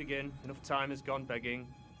 Reverend, let us begin. Enough time has gone begging.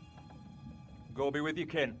 Go be with you,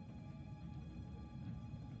 kin.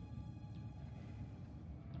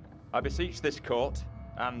 I beseech this court,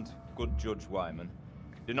 and good Judge Wyman,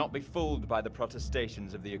 do not be fooled by the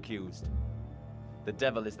protestations of the accused. The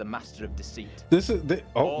devil is the master of deceit. This is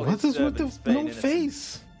All what's his this with the servants feign no innocence.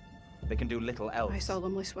 face? They can do little else. I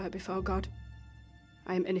solemnly swear before God,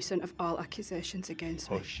 I am innocent of all accusations against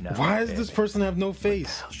me. Hush now, Why does this baby. person have no face?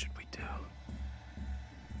 What the hell should we do?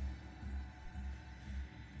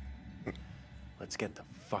 Let's get the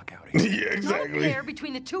fuck out of here. Yeah, exactly. No fair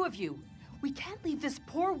between the two of you. We can't leave this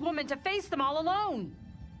poor woman to face them all alone.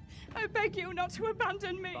 I beg you not to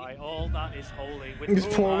abandon me. By all that is holy, with This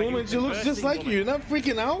whom poor are you, woman, she looks just conversing like woman? you. You're not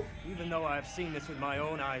freaking out? Even though I have seen this with my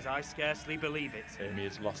own eyes, I scarcely believe it. Amy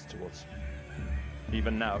is lost to us.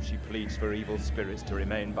 Even now, she pleads for evil spirits to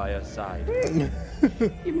remain by her side.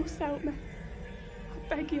 You must help me.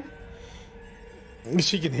 I beg you.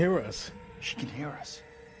 She can hear us. She can hear us.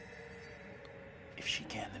 If she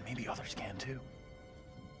can, then maybe others can too.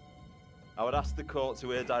 I would ask the court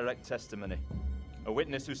to hear direct testimony. A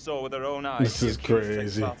witness who saw with her own eyes This the is accused take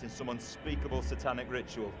crazy. part in some unspeakable satanic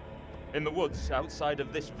ritual. In the woods outside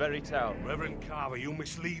of this very town. Reverend Carver, you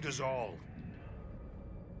mislead us all.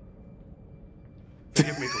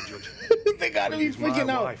 Forgive me, good judge. They gotta be It is my freaking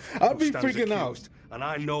out. wife I'll who be stands freaking out. accused, and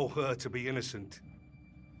I know her to be innocent.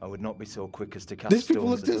 I would not be so quick as to cast These people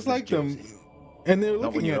stones look at just others, like them, Josie. and they're Not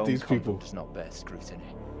when looking your at own these people. conduct does not bear scrutiny.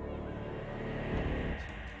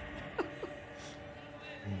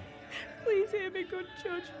 Please hear me, good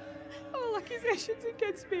judge. All accusations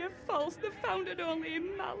against me are false. They're founded only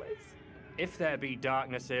in malice. If there be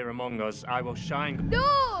darkness here among us, I will shine.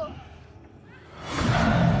 No!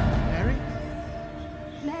 Mary?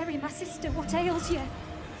 Mary, my sister, what ails you?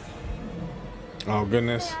 Oh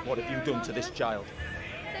goodness. What have you done to this child?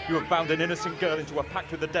 You have bound an innocent girl into a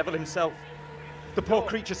pact with the devil himself. The poor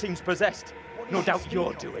creature seems possessed. No doubt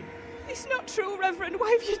you're doing. It's not true, Reverend. Why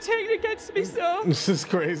have you taken against me so? This is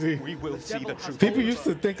crazy. We will see the truth. People used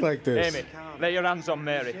to think like this. Amy, lay your hands on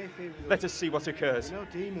Mary. Let us see what occurs.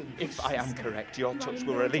 If I am correct, your touch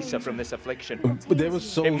will release her from this affliction. They were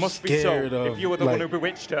so It must be so, scared of. if you were the one who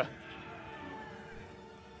bewitched her.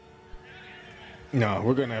 No,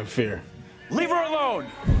 we're gonna have fear. Leave her alone!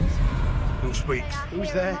 Who speaks?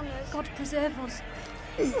 Who's there? God preserve us.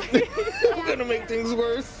 We're gonna make things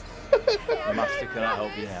worse. The Master cannot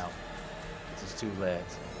help you now. It is too late.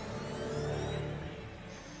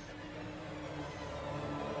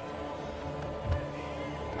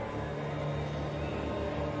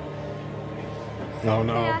 Oh They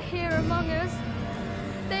no. are here among us.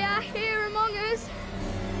 They are here among us.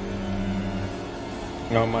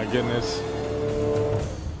 Oh my goodness.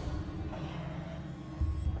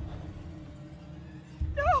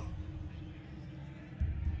 No!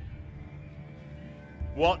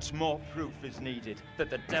 What more proof is needed that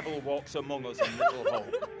the devil walks among us in Little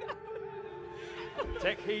Hope?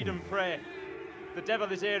 Take heed and pray. The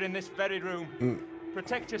devil is here in this very room.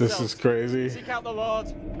 Protect yourself. This is crazy. Seek out the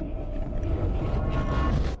Lord.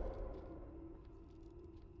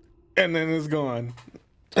 And then it's gone.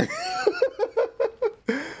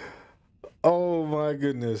 Oh my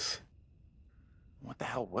goodness. What the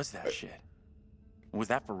hell was that shit? Was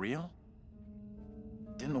that for real?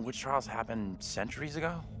 Didn't the witch trials happen centuries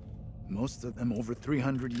ago? Most of them over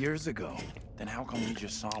 300 years ago. Then how come we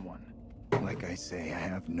just saw one? Like I say, I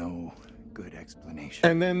have no good explanation.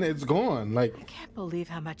 And then it's gone. Like, I can't believe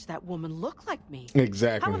how much that woman looked like me.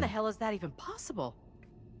 exactly. How in the hell is that even possible?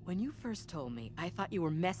 When you first told me, I thought you were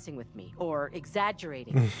messing with me or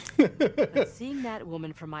exaggerating. But seeing that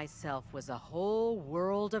woman for myself was a whole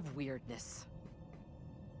world of weirdness.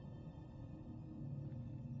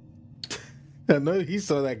 I know he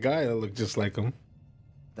saw that guy that looked just like him.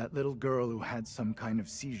 That little girl who had some kind of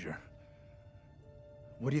seizure.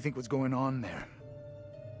 What do you think was going on there?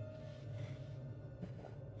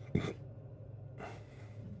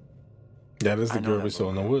 That is the I know girl that we saw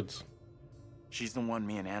in the little woods. She's the one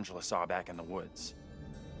me and Angela saw back in the woods.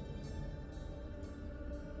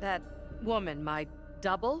 That woman, my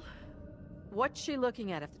double? What's she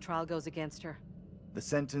looking at if the trial goes against her? The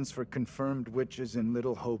sentence for confirmed witches in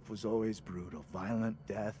Little Hope was always brutal. Violent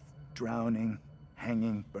death, drowning,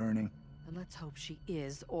 hanging, burning. And let's hope she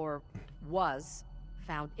is, or was,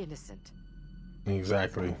 found innocent.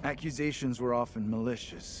 Exactly. Accusations were often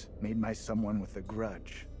malicious, made by someone with a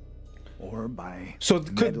grudge. Or by So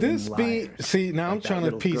could this be? liars, See, now I'm like that trying to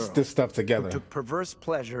little piece girl this stuff who together. took perverse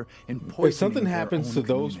pleasure in poisoning If something their happens own to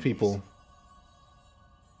those communities. people,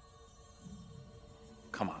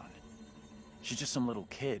 Come on. She's just some little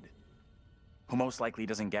kid who most likely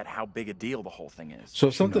doesn't get how big a deal the whole thing is. so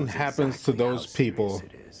if something knows happens exactly to how those people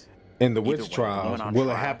serious it is. in the Either witch way, the trials, woman on will it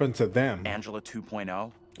trial, happen to them? Angela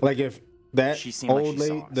 2.0. Like if that She seemed like old she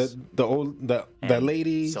lady, saw us. the And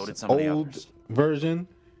lady's so did some of the old others. version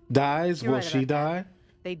dies, You're will right she about die? that.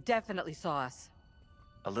 They definitely saw us.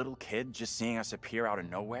 A little kid just seeing us appear out of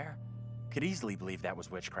nowhere? Could easily believe that was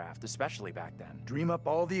witchcraft, especially back then. Dream up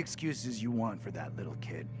all the excuses you want for that little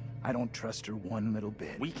kid. I don't trust her one little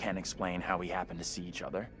bit. We can't explain how we happened to see each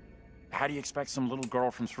other. How do you expect some little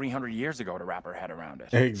girl from 300 years ago to wrap her head around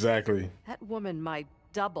it? Exactly. That woman, my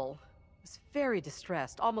double, was very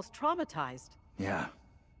distressed, almost traumatized. Yeah.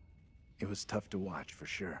 It was tough to watch, for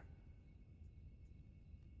sure.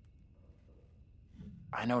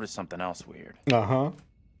 I noticed something else weird. Uh-huh.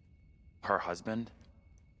 Her husband?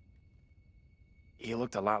 He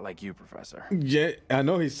looked a lot like you, Professor. Yeah, I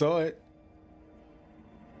know he saw it.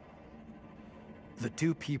 The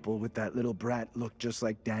two people with that little brat look just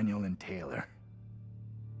like Daniel and Taylor.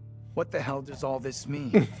 What the hell does all this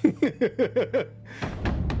mean?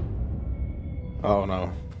 Oh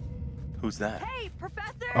no. Who's that? Hey,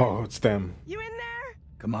 Professor! Oh, it's them. You in there?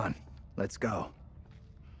 Come on, let's go.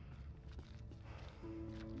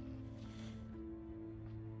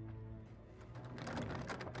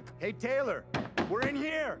 Hey, Taylor, we're in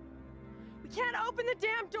here. We can't open the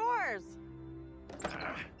damn doors.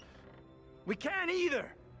 We can't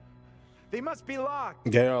either. They must be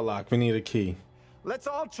locked. They are locked. We need a key. Let's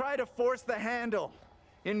all try to force the handle.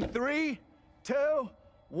 In 3, 2,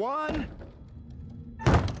 1.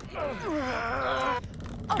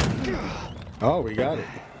 Oh, we got it.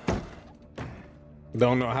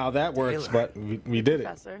 Don't know how that works, but we did it.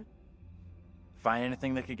 Professor. Find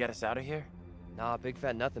anything that could get us out of here? Nah, big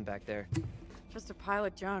fat nothing back there. Just a pile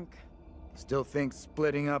of junk. Still think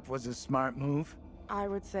splitting up was a smart move? I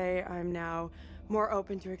would say I'm now more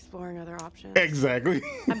open to exploring other options. Exactly.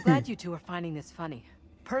 I'm glad you two are finding this funny.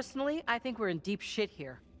 Personally, I think we're in deep shit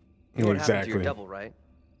here. You know what happened to your double, right?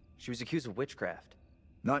 She was accused of witchcraft.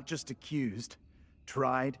 Not just accused,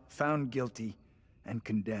 tried, found guilty, and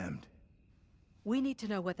condemned. We need to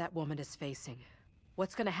know what that woman is facing.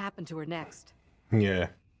 What's gonna happen to her next? Yeah.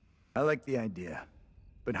 I like the idea,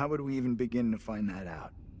 but how would we even begin to find that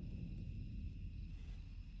out?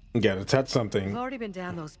 You gotta touch something. We've already been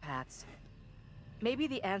down those paths. Maybe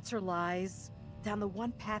the answer lies down the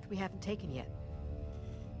one path we haven't taken yet.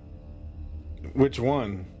 Which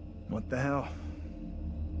one? What the hell?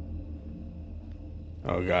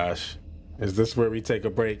 Oh gosh. Is this where we take a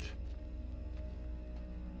break?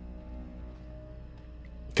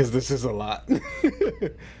 Because this is a lot.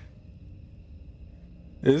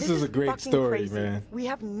 This is a great story, crazy. man. We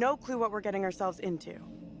have no clue what we're getting ourselves into.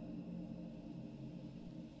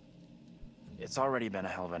 It's already been a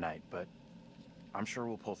hell of a night, but I'm sure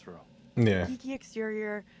we'll pull through. Yeah. Geeky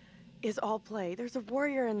exterior is all play. There's a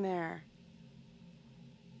warrior in there.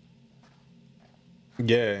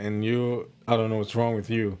 Yeah, and I don't know what's wrong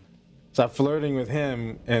with you. Stop flirting with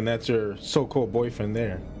him, and that's your so-called boyfriend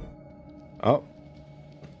there. Oh.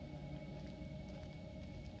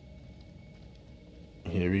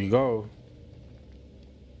 Here we go.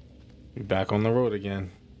 We're back on the road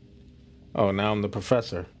again. Oh, now I'm the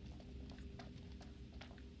professor.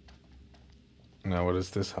 Now what is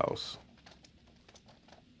this house?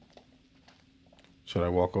 Should I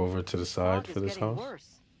walk over to the side for this house?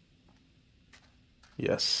 Worse.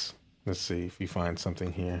 Yes. Let's see if we find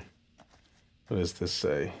something here. What does this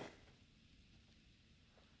say?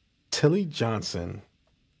 Tilly Johnson.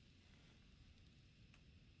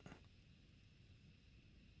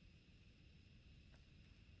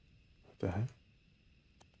 What the heck?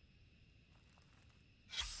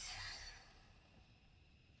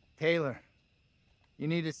 Taylor, you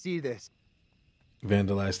need to see this.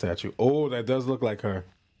 Vandalized statue. Oh, that does look like her.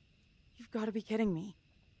 You've got to be kidding me.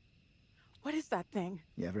 What is that thing?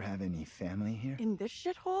 You ever have any family here? In this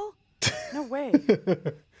shithole? No way.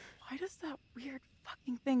 Why does that weird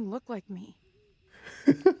fucking thing look like me?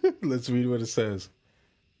 Let's read what it says.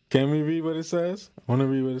 Can we read what it says? I want to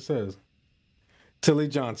read what it says. Tilly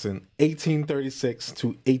Johnson, 1836 to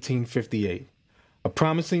 1858. A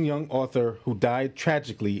promising young author who died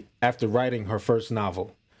tragically after writing her first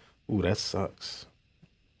novel. Ooh, that sucks.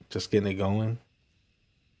 Just getting it going.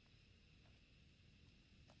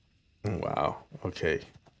 Wow. Okay.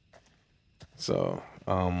 So,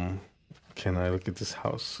 can I look at this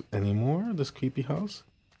house anymore? This creepy house?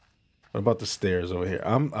 What about the stairs over here?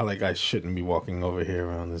 I shouldn't be walking over here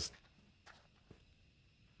around this.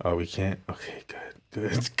 Oh, we can't? Okay, good.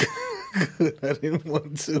 Good. I didn't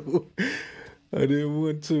want to.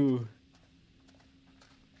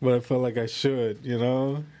 But I felt like I should, you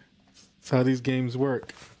know? That's how these games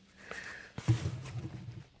work.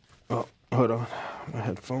 Oh, hold on. My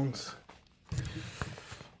headphones.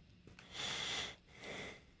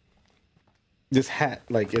 This hat,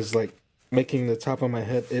 is making the top of my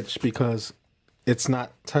head itch because it's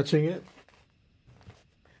not touching it.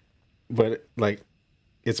 But,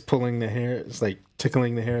 it's pulling the hair. It's,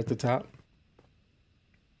 tickling the hair at the top.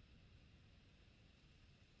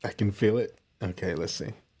 I can feel it. Okay, let's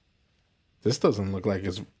see. This doesn't look like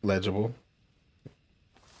it's legible.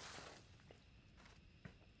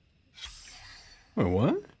 Wait,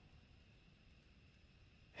 what?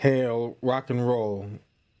 Hail, rock and roll.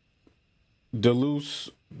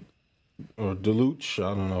 Deluce, or Deluche,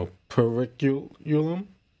 I don't know. Periculum.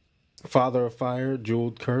 Father of Fire,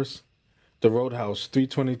 Jeweled Curse. The Roadhouse,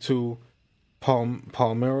 322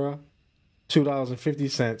 Palmyra.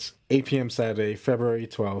 $2.50, 8 p.m. Saturday, February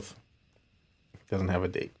 12th. Doesn't have a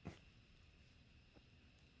date.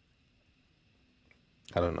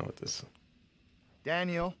 I don't know what this is.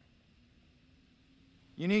 Daniel,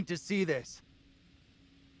 you need to see this.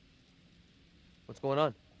 What's going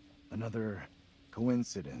on? Another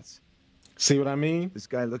coincidence. See what I mean? This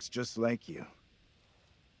guy looks just like you.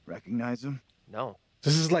 Recognize him? No.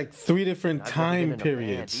 This is 3 different I've never been time in a band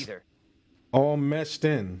periods. either. All meshed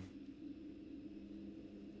in.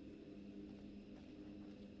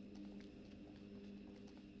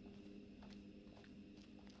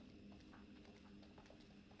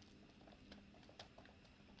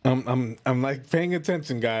 I'm like paying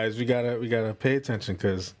attention, guys. We gotta pay attention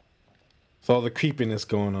because it's all the creepiness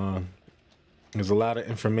going on. There's a lot of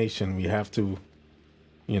information we have to,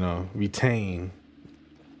 retain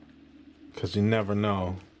because you never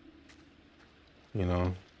know.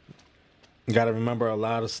 You gotta remember a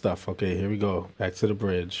lot of stuff. Okay, here we go. Back to the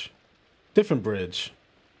bridge. Different bridge.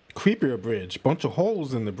 Creepier bridge. Bunch of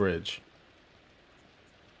holes in the bridge.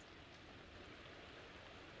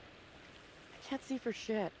 I can't see for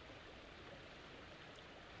shit.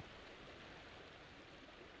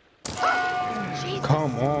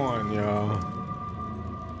 Come on, y'all.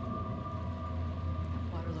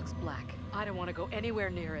 Water looks black. I don't want to go anywhere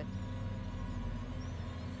near it.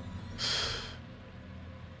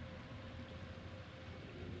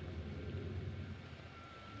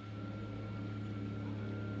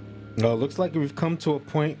 No, it looks like we've come to a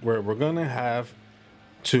point where we're gonna have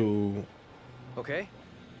to. Okay.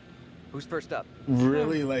 Who's first up?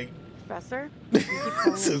 Really, like. Professor?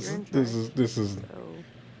 this is.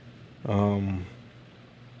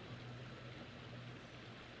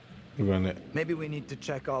 We're gonna. Maybe we need to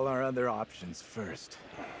check all our other options first.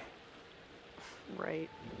 Right.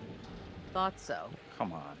 Thought so.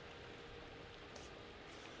 Come on.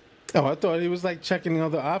 Oh, I thought he was like checking the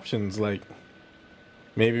other options. Like,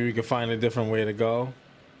 maybe we could find a different way to go.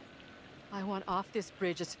 I want off this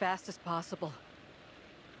bridge as fast as possible.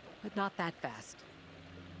 But not that fast.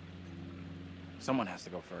 Someone has to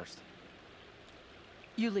go first.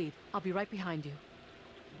 You lead. I'll be right behind you.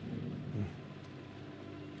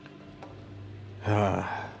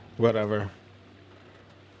 Whatever.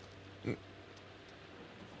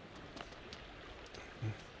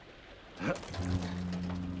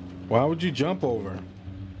 Why would you jump over?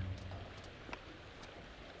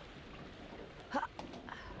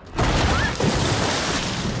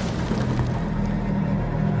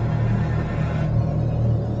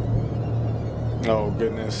 Oh,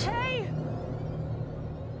 goodness. Hey!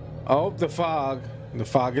 Oh, the fog. The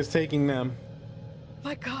fog is taking them.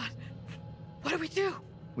 My God. What do we do?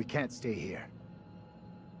 We can't stay here.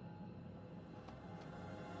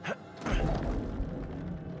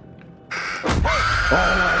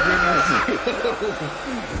 Oh, my goodness.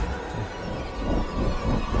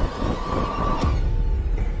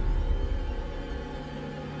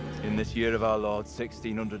 In this year of our Lord,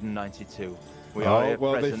 1692, we are here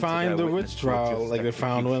well, they present to find bear the witness witch to a trial. just Like, they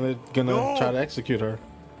found when they're gonna No! try to execute her.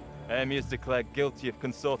 Amy is declared guilty of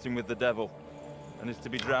consorting with the devil and is to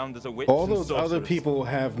be drowned as a witch All and those other sorceress. people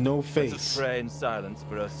have no Let us face. pray in silence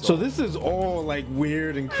for her soul. So this is all like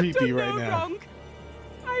weird and creepy I've right done no now. wrong.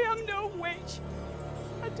 I am no witch.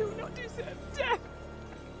 I do not deserve death.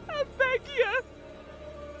 I beg you.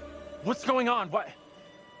 What's going on?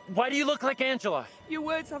 Why do you look like Angela? Your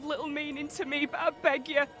words have little meaning to me, but I beg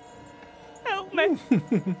you. Help me.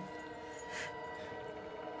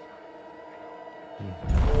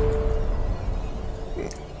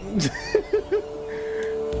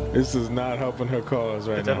 This is not helping her cause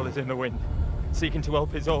right The devil now. is in the wind, seeking to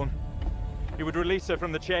help his own. He would release her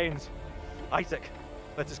from the chains. Isaac,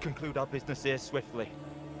 let us conclude our business here swiftly.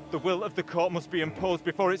 The will of the court must be imposed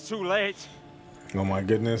before it's too late. Oh my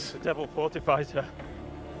goodness. The devil fortifies her.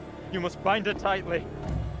 You must bind her tightly.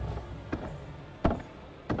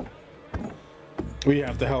 We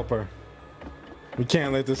have to help her. We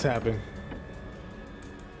can't let this happen.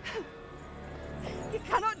 You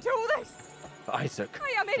cannot do this. Isaac,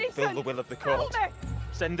 I am innocent. fulfill the will of the court. Help me.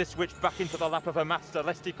 Send this witch back into the lap of her master,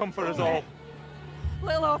 lest he come for us all.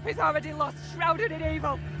 Little Hope is already lost, shrouded in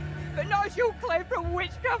evil. But not as you claim from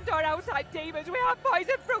witchcraft or outside demons. We have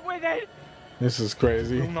poison from within. This is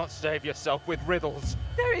crazy. Do not save yourself with riddles.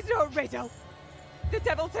 There is no riddle. The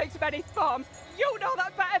devil takes many forms. You know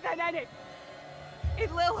that better than any.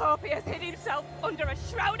 In Little Hope, he has hid himself under a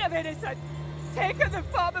shroud of innocence, taken the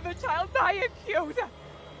form of a child, my accuser.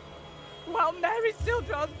 While Mary still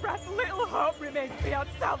draws breath, Little Hope remains beyond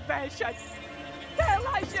salvation. There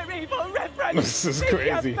lies your evil reverence. This is in your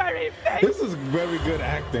crazy. very face. This is very good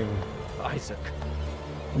acting. Isaac.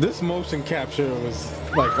 This motion capture was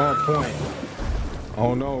like on point.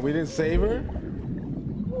 Oh no, we didn't save her?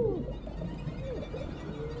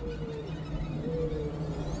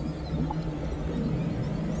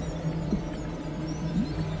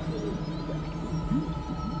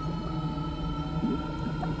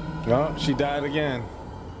 No, she died again.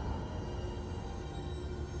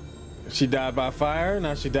 She died by fire,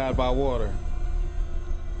 now she died by water.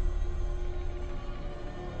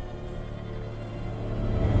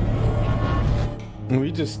 And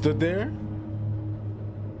we just stood there?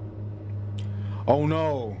 Oh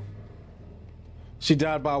no. She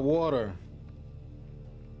died by water.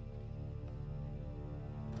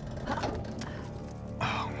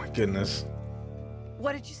 goodness.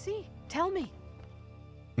 What did you see? Tell me.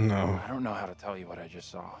 No. I don't know how to tell you what I just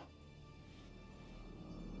saw.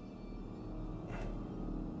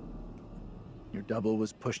 Your double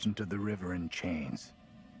was pushed into the river in chains.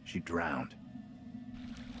 She drowned.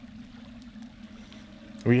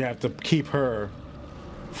 We have to keep her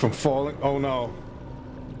from falling. Oh no.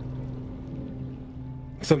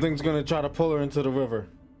 Something's gonna try to pull her into the river.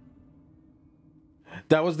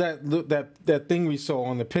 That was that thing we saw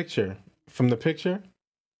on the picture. From the picture?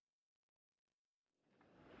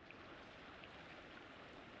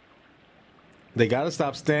 They gotta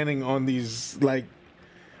stop standing on these like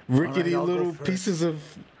rickety little pieces of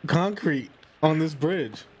concrete on this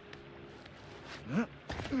bridge.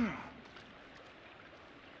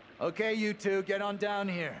 Okay, you two, get on down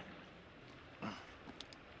here.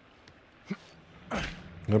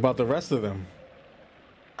 What about the rest of them?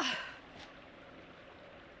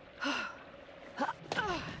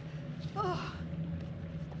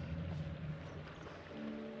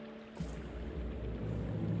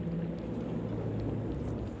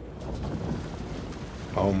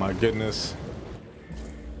 Oh my goodness.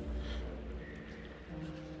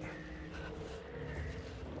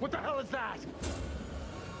 What the hell is that?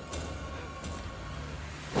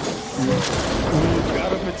 You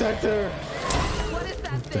gotta protect her. What is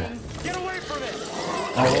that thing? Get away from it!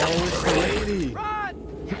 Oh, it's the lady. Run!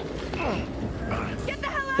 Get the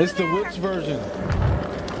hell out It's of the there! witch version.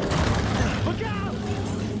 Look out!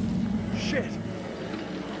 Shit!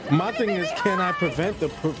 My thing is, can I prevent the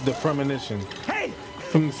premonition Hey!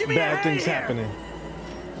 from Get me bad out things of here! happening?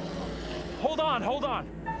 Hold on, hold on.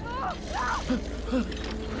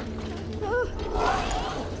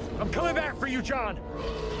 I'm coming back for you, John.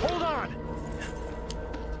 Hold on.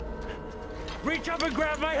 Reach up and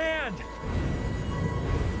grab my hand.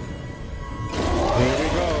 Here we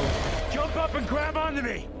go. Jump up and grab onto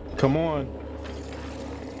me. Come on.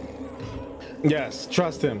 Yes,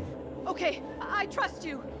 trust him. Okay, I trust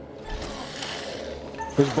you.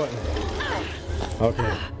 Which button?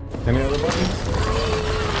 Okay. Any other buttons?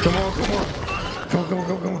 Come on, come on. Come on, come on,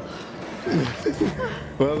 come on.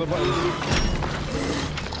 What other buttons?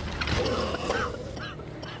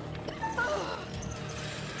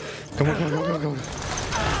 Come on, come on, come on, come on.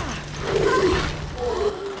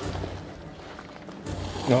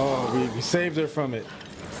 Oh, we saved her from it.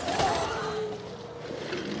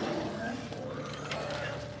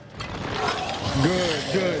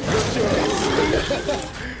 Good choice.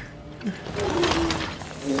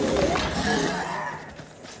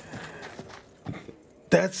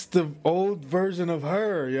 That's the old version of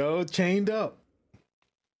her, yo, chained up.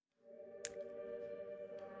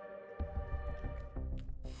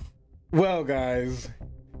 Well, guys,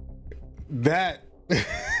 that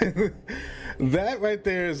that right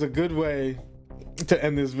there is a good way to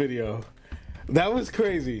end this video. That was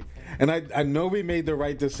crazy. And I know we made the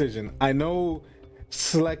right decision. I know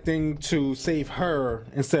selecting to save her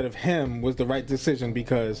instead of him was the right decision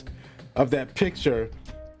because of that picture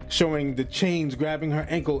showing the chains grabbing her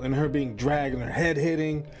ankle and her being dragged and her head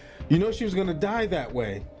hitting. You know she was gonna die that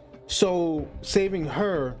way. So saving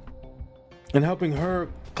her and helping her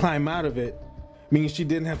climb out of it means she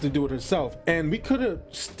didn't have to do it herself. And we could have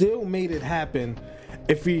still made it happen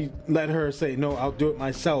if we let her say, no, I'll do it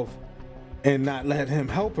myself and not let him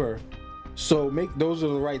help her. So those are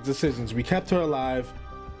the right decisions. We kept her alive,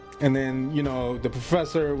 and then, you know, the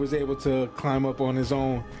professor was able to climb up on his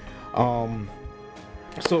own.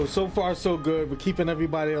 So far so good. We're keeping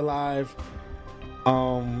everybody alive.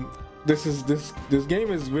 This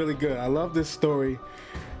game is really good. I love this story.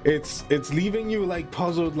 It's leaving you like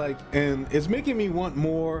puzzled, like, and it's making me want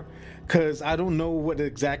more because I don't know what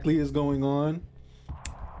exactly is going on,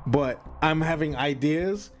 but I'm having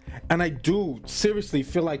ideas, and I do seriously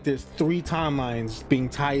feel like there's 3 timelines being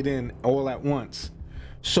tied in all at once.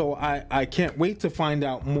 So I can't wait to find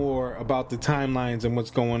out more about the timelines and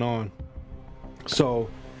what's going on. So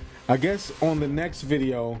I guess on the next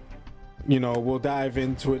video, you know, we'll dive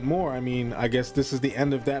into it more. I mean, I guess this is the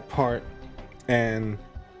end of that part, and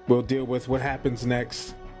we'll deal with what happens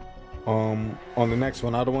next on the next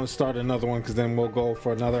one. I don't want to start another one because then we'll go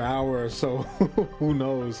for another hour or so. Who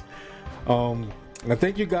knows? And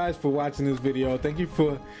thank you guys for watching this video. Thank you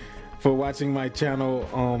for watching my channel.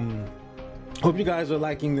 Hope you guys are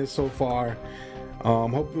liking this so far.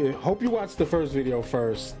 Hope you watched the first video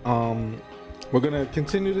first. We're gonna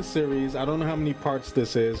continue the series. I don't know how many parts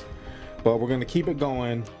this is, but we're gonna keep it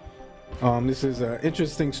going. This is an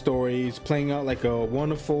interesting story. It's playing out like a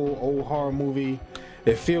wonderful old horror movie.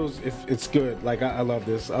 It's good. Like I love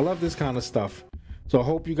this. I love this kind of stuff. So I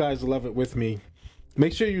hope you guys love it with me.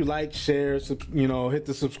 make sure you like, share, you know, hit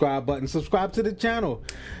the subscribe button, subscribe to the channel,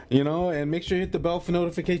 you know, and make sure you hit the bell for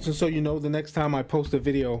notifications so you know the next time I post a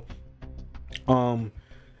video.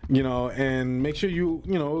 You know, and make sure you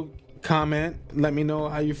know, comment, let me know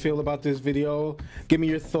how you feel about this video. Give me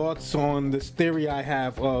your thoughts on this theory I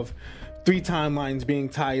have of 3 timelines being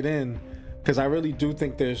tied in, because I really do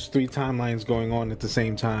think there's 3 timelines going on at the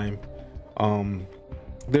same time.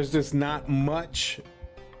 There's just not much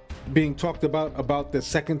being talked about the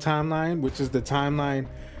second timeline, which is the timeline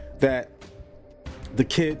that the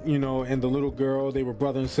kid, you know, and the little girl, they were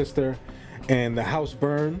brother and sister, and the house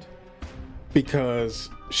burned because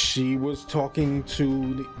she was talking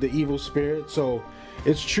to the evil spirit. So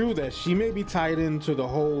it's true that she may be tied into the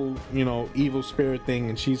whole, you know, evil spirit thing,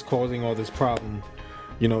 and she's causing all this problem,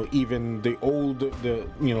 you know, even the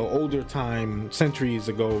older time, centuries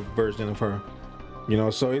ago version of her, you know.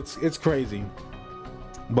 So it's crazy.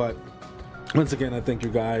 But once again, I thank you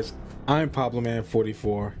guys. I'm Pablo Man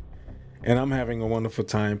 44, and I'm having a wonderful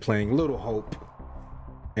time playing Little Hope,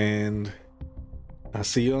 and I'll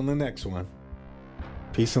see you on the next one.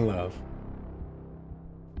 Peace and love.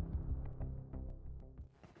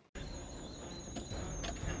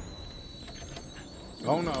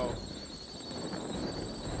 Oh no.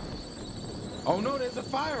 Oh no, there's a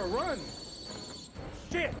fire, run!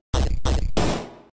 Shit!